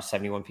 steals across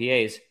 71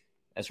 PAs.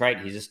 That's right,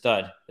 he's a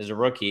stud. He's a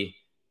rookie,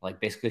 like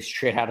basically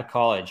straight out of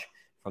college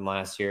from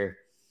last year.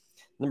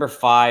 Number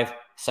 5,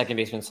 second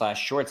baseman /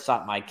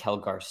 shortstop Michael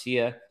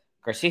Garcia.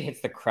 Garcia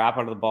hits the crap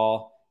out of the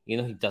ball. He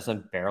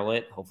doesn't barrel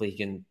it. Hopefully he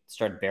can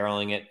start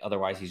barreling it.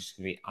 Otherwise, he's just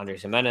going to be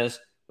Andres Jimenez,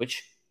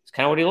 which is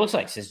kind of what he looks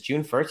like. Since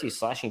June 1st, he's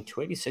slashing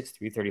 286,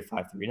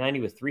 335,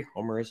 390 with 3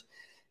 homers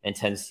and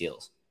 10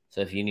 steals.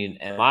 So if you need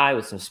an MI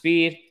with some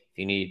speed, if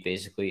you need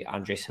basically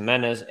Andres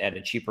Jimenez at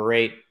a cheaper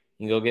rate,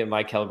 you can go get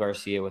Michael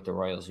Garcia with the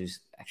Royals, who's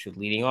actually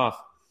leading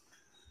off.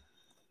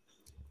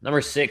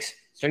 Number 6,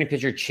 starting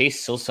pitcher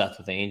Chase Silseth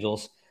with the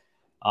Angels.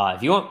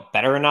 If you want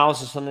better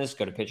analysis on this,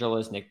 go to Pitcher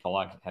List. Nick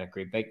Pollock had a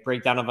great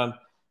breakdown of him.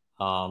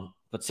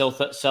 But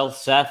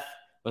Silseth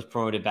was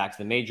promoted back to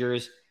the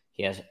majors.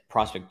 He has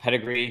prospect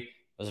pedigree,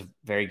 was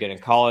very good in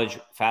college,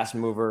 fast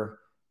mover,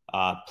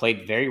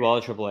 played very well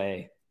at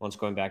AAA once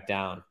going back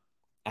down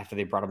after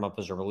they brought him up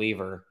as a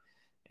reliever.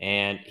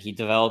 And he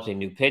developed a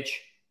new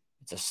pitch.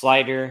 It's a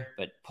slider,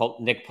 but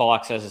Nick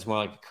Pollock says it's more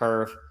like a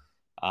curve.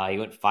 He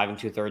went 5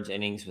 2/3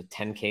 innings with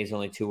 10 Ks,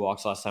 only 2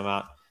 walks last time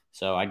out.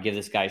 So I'd give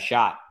this guy a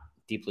shot.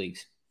 Deep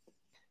leagues.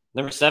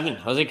 Number 7,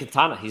 Jose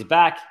Quintana. He's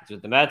back. He's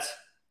with the Mets.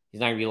 He's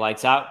not going to be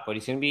lights out, but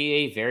he's going to be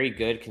a very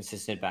good,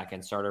 consistent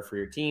back-end starter for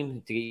your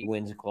team to get you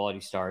wins and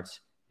quality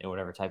starts in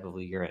whatever type of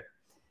league you're in.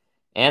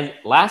 And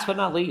last but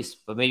not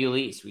least, but maybe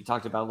least, we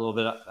talked about a little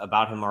bit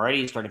about him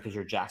already. Starting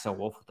pitcher Jackson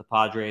Wolf with the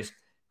Padres.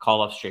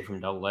 Call up straight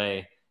from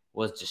AA.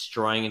 Was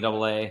destroying in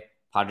AA.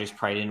 Padres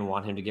probably didn't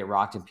want him to get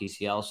rocked in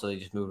PCL, so they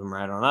just moved him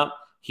right on up.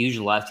 Huge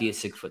lefty at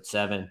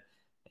 6'7".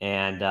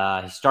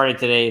 And he started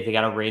today. They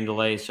got a rain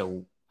delay,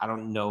 so I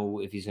don't know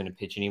if he's going to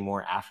pitch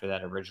anymore after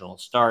that original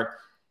start.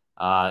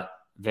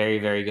 Very,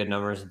 very good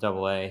numbers at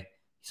AA.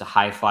 He's a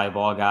high fly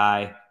ball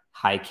guy,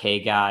 high K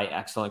guy,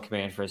 excellent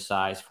command for his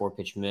size,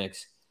 4-pitch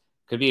mix.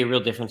 Could be a real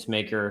difference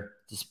maker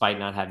despite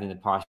not having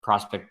the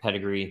prospect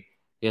pedigree.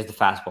 He has the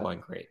fastball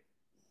and great.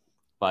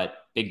 But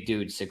big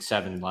dude,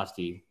 6'7",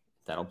 lefty,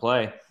 that'll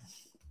play.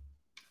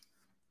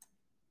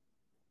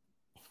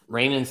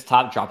 Raymond's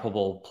top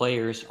droppable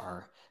players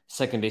are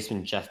second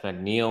baseman Jeff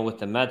McNeil with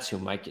the Mets, who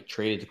might get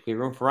traded to clear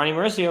room for Ronnie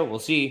Mauricio. We'll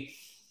see.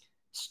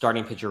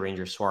 Starting pitcher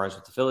Ranger Suarez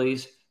with the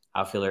Phillies.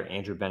 Outfielder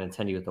Andrew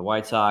Benintendi with the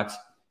White Sox.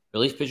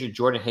 Relief pitcher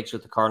Jordan Hicks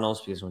with the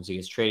Cardinals, because once he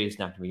gets traded, he's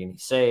not going to be any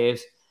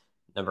saves.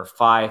 Number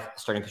 5,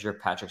 starting pitcher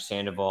Patrick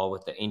Sandoval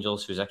with the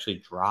Angels, who's actually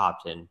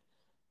dropped in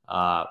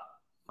my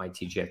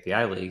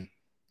TGFBI league.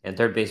 And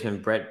third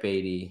baseman Brett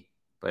Beatty,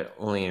 but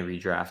only in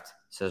redraft,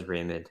 says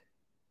Raymond.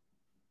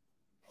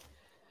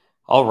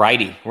 All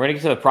righty. We're going to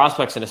get to the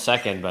prospects in a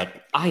second, but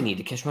I need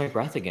to catch my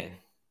breath again.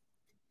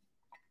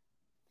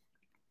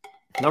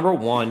 Number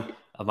 1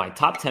 of my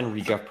top 10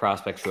 redraft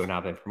prospects who have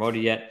not been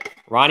promoted yet,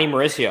 Ronnie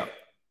Mauricio.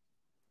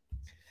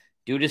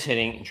 Dude is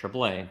hitting in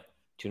AAA,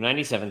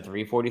 297,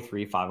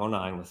 343,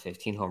 509 with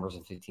 15 homers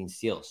and 15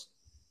 steals.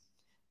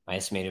 My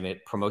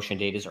estimated promotion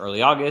date is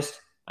early August.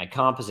 My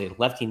comp is a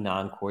lefty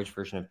non-Coors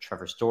version of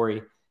Trevor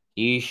Story.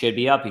 He should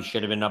be up. He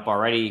should have been up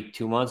already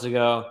 2 months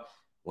ago.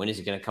 When is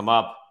he going to come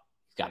up?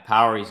 He's got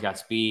power. He's got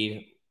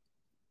speed.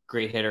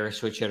 Great hitter,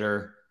 switch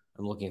hitter.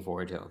 I'm looking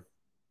forward to him.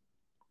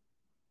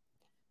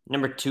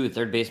 Number 2,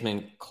 third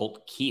baseman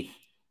Colt Keith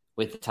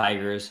with the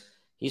Tigers.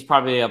 He's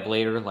probably up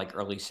later, like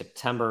early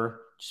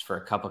September, just for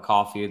a cup of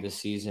coffee this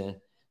season.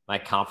 My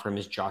comp for him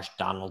is Josh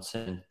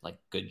Donaldson, like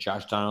good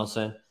Josh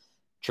Donaldson.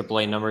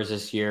 AAA numbers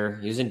this year.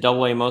 He was in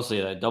AA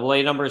mostly. The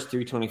AA numbers,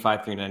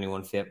 325,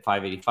 391,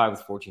 585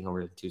 with 14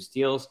 homers and 2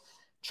 steals.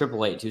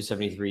 AAA,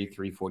 273,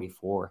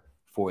 344,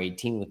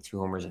 418 with 2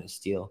 homers and a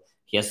steal.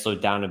 He has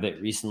slowed down a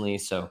bit recently,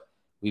 so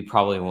we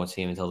probably won't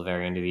see him until the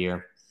very end of the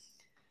year.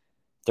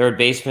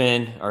 Third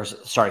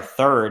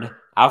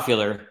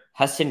outfielder,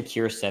 Heston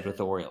Kjerstad with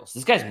the Orioles.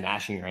 This guy's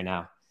mashing right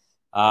now.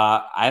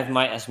 I have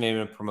my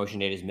estimated promotion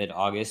date is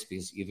mid-August,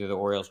 because either the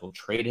Orioles will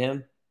trade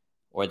him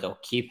or they'll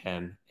keep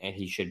him, and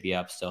he should be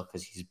up still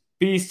because he's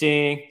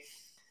beasting.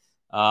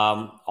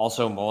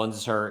 Also, Mullins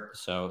is hurt,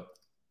 so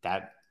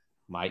that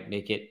might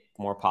make it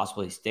more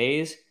possible he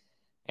stays.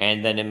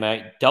 And then it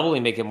might doubly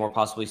make it more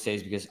possible he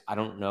stays, because I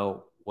don't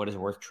know what is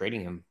worth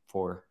trading him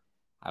for.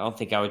 I don't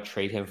think I would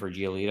trade him for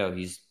Giolito.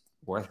 He's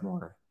worth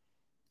more,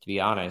 to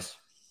be honest.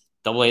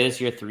 AA this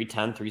year,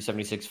 310,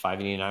 376,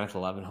 589 with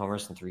 11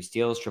 homers and 3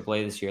 steals.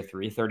 AAA this year,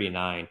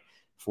 339,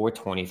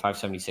 420,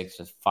 576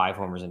 with 5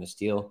 homers and a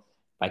steal.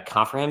 My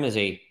comp for him is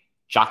a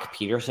Jock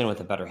Peterson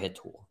with a better hit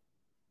tool.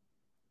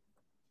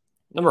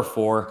 Number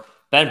 4,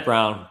 Ben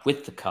Brown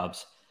with the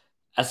Cubs.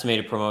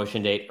 Estimated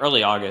promotion date,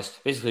 early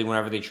August. Basically,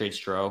 whenever they trade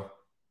Stroh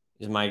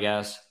is my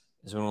guess,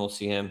 is when we'll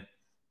see him.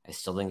 I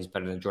still think he's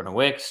better than Jordan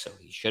Wicks, so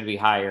he should be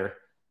higher.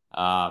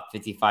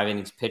 55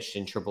 innings pitched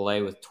in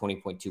AAA with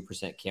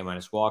 20.2% K-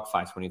 walk,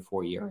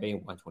 5.24 ERA,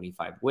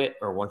 125 whip,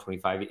 or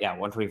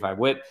 125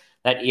 whip.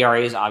 That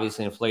ERA is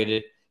obviously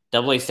inflated.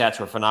 AA stats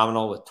were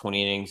phenomenal with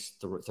 20 innings,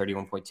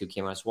 31.2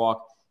 K-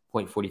 walk,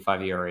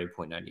 0.45 ERA,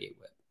 0.98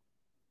 whip.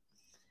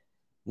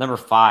 Number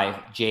 5,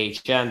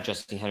 JHM,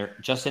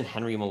 Justin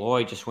Henry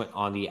Malloy just went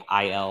on the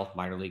IL,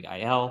 minor league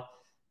IL.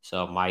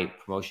 So my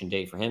promotion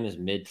date for him is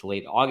mid to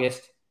late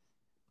August.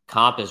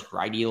 Comp is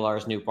righty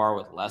Lars Nootbaar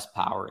with less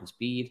power and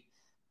speed.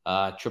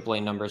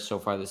 AAA numbers so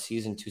far this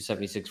season,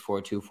 276,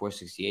 402,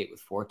 468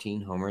 with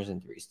 14 homers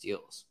and 3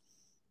 steals.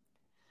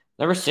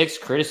 Number 6,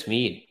 Curtis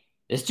Mead.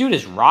 This dude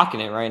is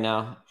rocking it right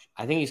now.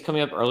 I think he's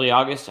coming up early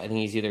August. I think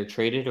he's either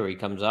traded or he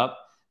comes up.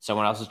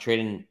 Someone else is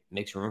trading and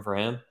makes room for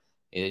him.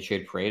 Maybe they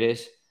trade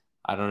Paredes.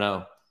 I don't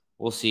know.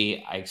 We'll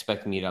see. I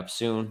expect Mead up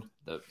soon.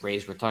 The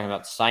Rays were talking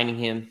about signing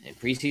him in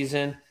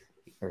preseason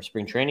or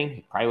spring training.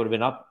 He probably would have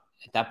been up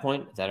at that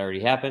point if that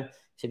already happened.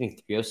 He's hitting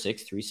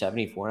 306,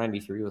 370,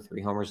 493 with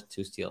 3 homers and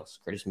 2 steals.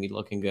 Curtis Mead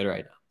looking good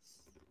right now.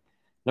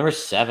 Number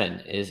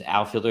 7 is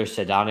outfielder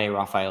Ceddanne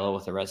Rafaela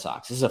with the Red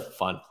Sox. This is a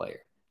fun player.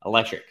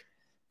 Electric.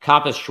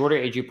 Comp is shorter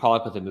A.J.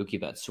 Pollock with a Mookie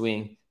Betts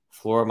swing.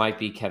 Floor might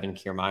be Kevin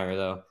Kiermaier,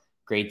 though.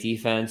 Great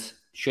defense.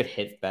 Should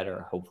hit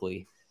better,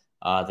 hopefully,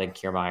 than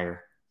Kiermaier.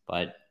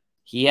 But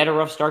he had a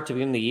rough start to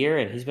begin the year,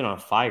 and he's been on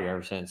fire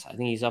ever since. I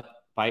think he's up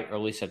by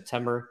early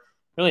September.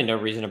 Really no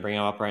reason to bring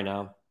him up right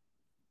now.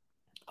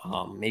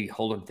 Maybe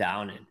hold him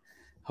down and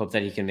hope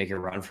that he can make a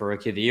run for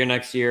Rookie of the Year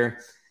next year.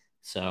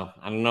 So,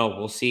 I don't know.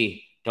 We'll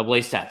see.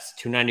 AA stats,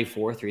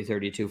 294,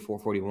 332,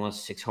 441,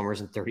 6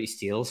 homers and 30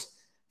 steals.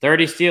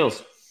 30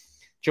 steals.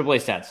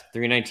 AAA stats,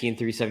 319,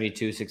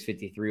 372,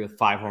 653 with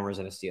 5 homers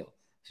and a steal.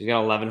 So he's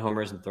got 11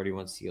 homers and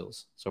 31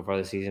 steals so far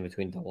this season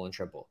between double and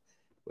triple,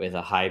 with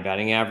a high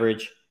batting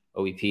average.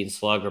 OEP and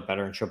slug are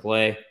better in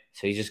AAA.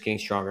 So he's just getting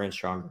stronger and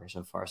stronger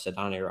so far.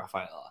 Ceddanne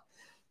Rafaela.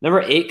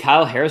 Number 8,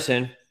 Kyle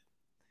Harrison.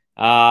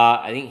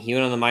 I think he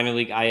went on the minor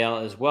league IL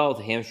as well with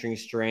a hamstring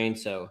strain.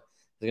 So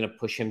they're going to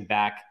push him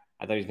back.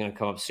 I thought he was going to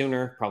come up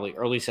sooner, probably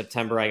early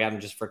September. I got him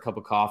just for a cup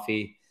of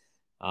coffee.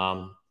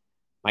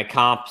 My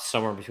comp,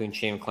 somewhere between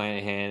Shane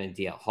McClanahan and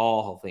DL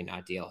Hall. Hopefully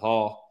not DL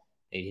Hall.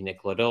 Maybe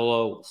Nick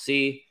Lodolo. We'll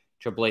see.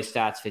 AAA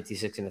stats,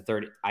 56 and a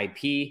third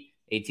IP.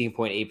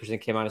 18.8%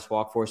 K-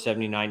 walk,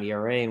 4.79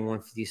 ERA, and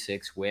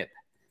 1.56 whip.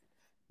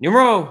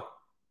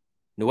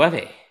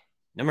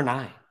 Number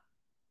 9.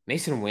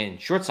 Mason Wynn,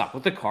 shortstop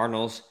with the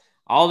Cardinals.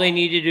 All they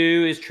need to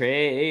do is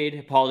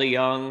trade Paul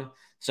DeYoung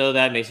so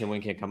that Mason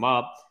Wynn can come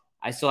up.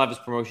 I still have his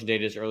promotion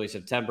date as early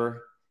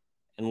September.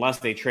 Unless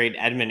they trade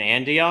Edman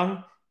and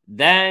DeYoung,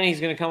 then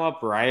he's going to come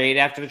up right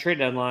after the trade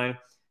deadline.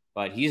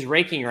 But he's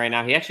raking right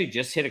now. He actually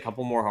just hit a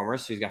couple more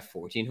homers, so he's got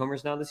 14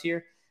 homers now this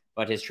year.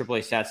 But his AAA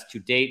stats to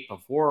date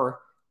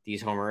before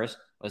these homers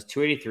was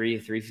 283,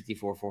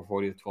 354,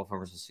 440 with 12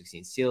 homers and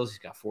 16 steals. He's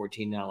got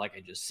 14 now, like I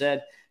just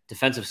said.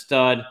 Defensive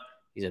stud.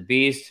 He's a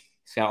beast.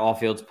 He's got all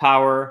fields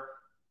power.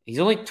 He's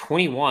only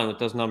 21 with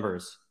those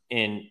numbers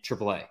in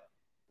AAA.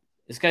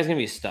 This guy's going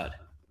to be a stud.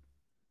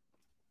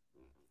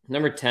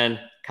 Number 10,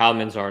 Kyle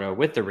Manzardo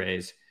with the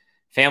Rays.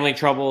 Family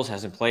troubles,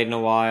 hasn't played in a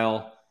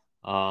while.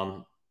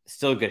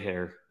 Still a good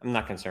hitter. I'm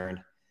not concerned.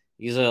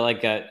 He's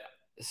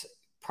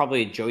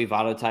probably a Joey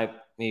Votto type,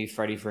 maybe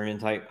Freddie Freeman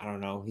type. I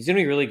don't know. He's going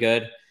to be really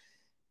good.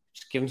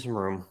 Just give him some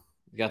room.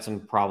 He's got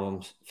some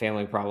problems,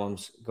 family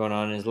problems going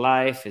on in his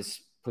life. Is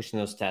pushing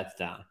those stats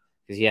down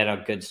because he had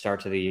a good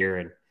start to the year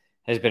and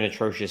has been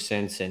atrocious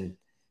since, and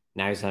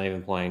now he's not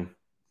even playing.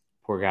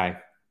 Poor guy.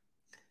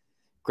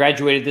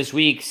 Graduated this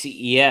week,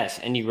 CES,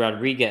 Endy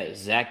Rodriguez,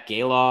 Zach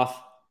Galoff,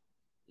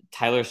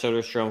 Tyler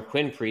Soderstrom,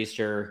 Quinn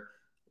Priester,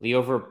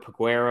 Leover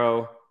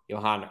Peguero,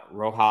 Johan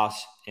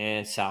Rojas,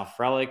 and Sal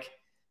Frelick.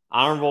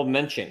 Honorable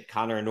mention,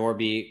 Connor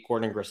Norby,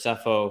 Gordon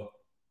Graceffo.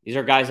 These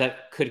are guys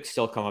that could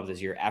still come up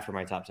this year after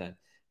my top 10.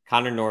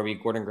 Connor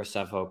Norby, Gordon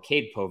Graceffo,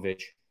 Cade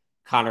Povich,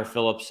 Connor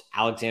Phillips,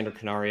 Alexander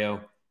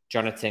Canario,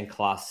 Jonathan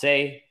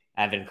Clase,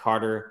 Evan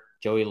Carter,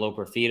 Joey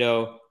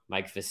Loperfido,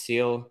 Mike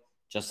Vasile,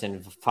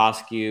 Justin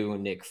Foscue,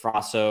 Nick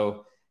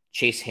Frasso,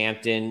 Chase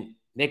Hampton,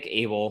 Nick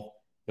Abel,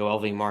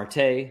 Noelvi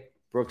Marte,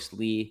 Brooks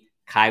Lee,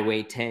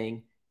 Kaiwei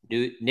Tang,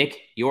 Nick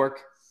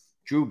York,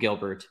 Drew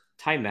Gilbert,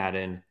 Ty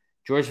Madden,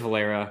 George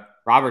Valera,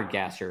 Robert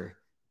Gasser,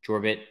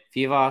 Jorbit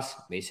Vivas,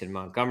 Mason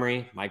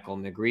Montgomery, Michael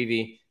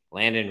McGreevy,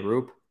 Landon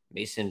Roop,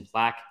 Mason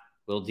Black,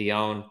 Will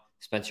Dion,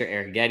 Spencer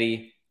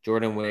Arrighetti,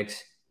 Jordan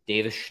Wicks,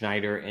 Davis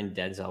Schneider, and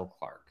Denzel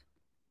Clark.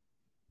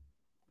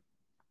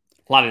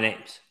 A lot of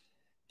names.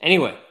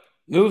 Anyway,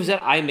 moves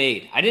that I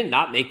made. I did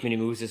not make many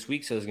moves this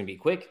week, so it's going to be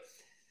quick.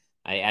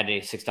 I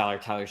added a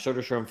 $6 Tyler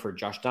Soderstrom for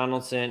Josh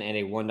Donaldson and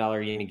a $1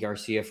 Yandy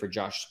Garcia for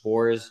Josh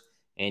Spores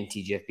and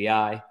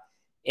TGFBI.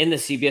 In the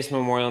CBS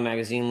Memorial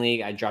Magazine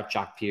League, I dropped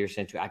Jock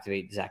Peterson to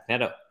activate Zach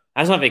Neto.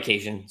 I was on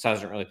vacation, so I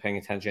wasn't really paying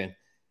attention.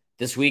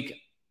 This week,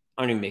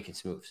 I'm going to be making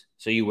some moves,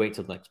 so you wait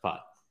till the next pod.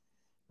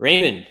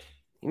 Raymond,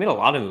 he made a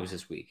lot of moves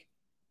this week.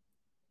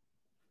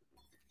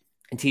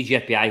 In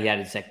TGFBI, he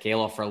added Zach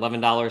Galoff for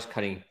 $11,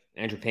 cutting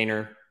Andrew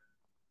Painter.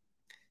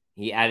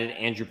 He added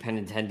Andrew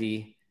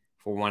Benintendi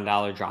for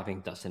 $1,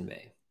 dropping Dustin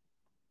May.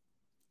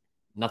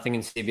 Nothing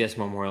in CBS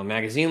Memorial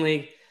Magazine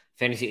League.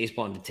 Fantasy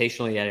Baseball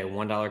Invitational, he added a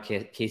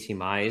 $1 Casey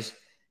Mize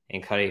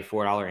and cut a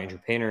 $4 Andrew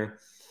Painter.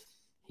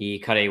 He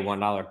cut a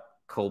 $1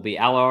 Colby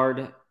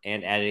Allard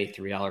and added a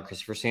 $3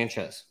 Christopher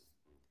Sanchez.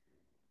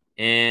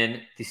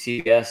 In the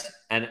CBS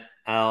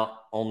NL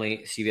only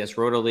CBS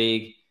Roto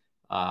League,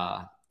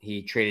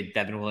 he traded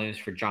Devin Williams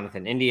for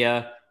Jonathan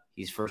India.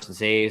 He's first in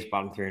saves,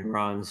 bottom 3 in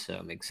runs, so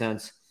it makes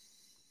sense.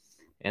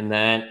 And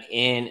then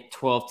in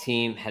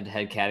 12-team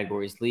head-to-head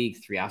categories league,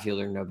 3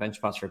 outfielder, no bench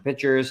spots for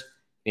pitchers.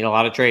 Made a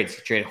lot of trades.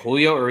 He traded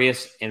Julio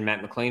Urias and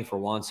Matt McClain for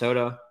Juan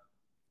Soto.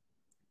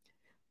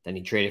 Then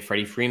he traded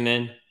Freddie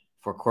Freeman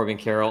for Corbin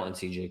Carroll and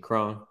CJ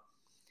Cron.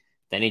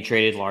 Then he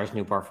traded Lars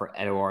Nootbaar for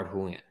Eduard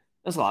Julian.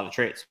 That's a lot of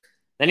trades.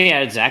 Then he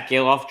added Zach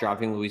Galoff,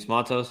 dropping Luis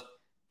Matos.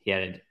 He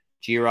added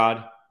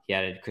G-Rod. He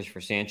added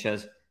Christopher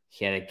Sanchez.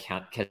 He added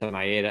Kenta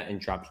Maeda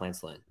and dropped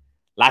Lance Lynn.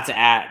 Lots of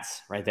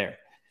ads right there.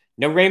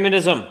 No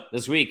Raymondism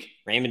this week.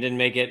 Raymond didn't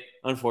make it,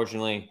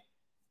 unfortunately.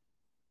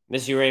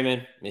 Miss you,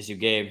 Raymond. Miss you,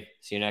 Gabe.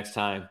 See you next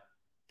time.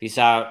 Peace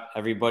out,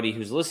 everybody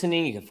who's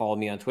listening. You can follow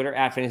me on Twitter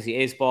at Fantasy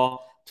Aceball.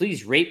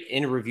 Please rate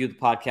and review the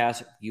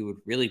podcast. You would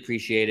really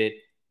appreciate it.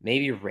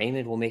 Maybe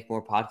Raymond will make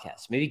more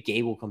podcasts. Maybe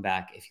Gabe will come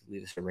back if you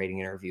leave us a rating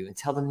and a review and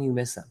tell them you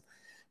miss them.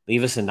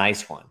 Leave us a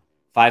nice one.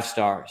 5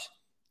 stars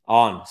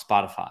on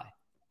Spotify,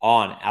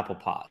 on Apple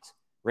Pods.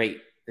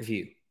 Rate,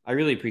 review. I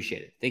really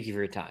appreciate it. Thank you for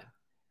your time.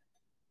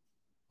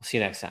 We'll see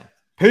you next time.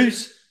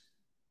 Peace.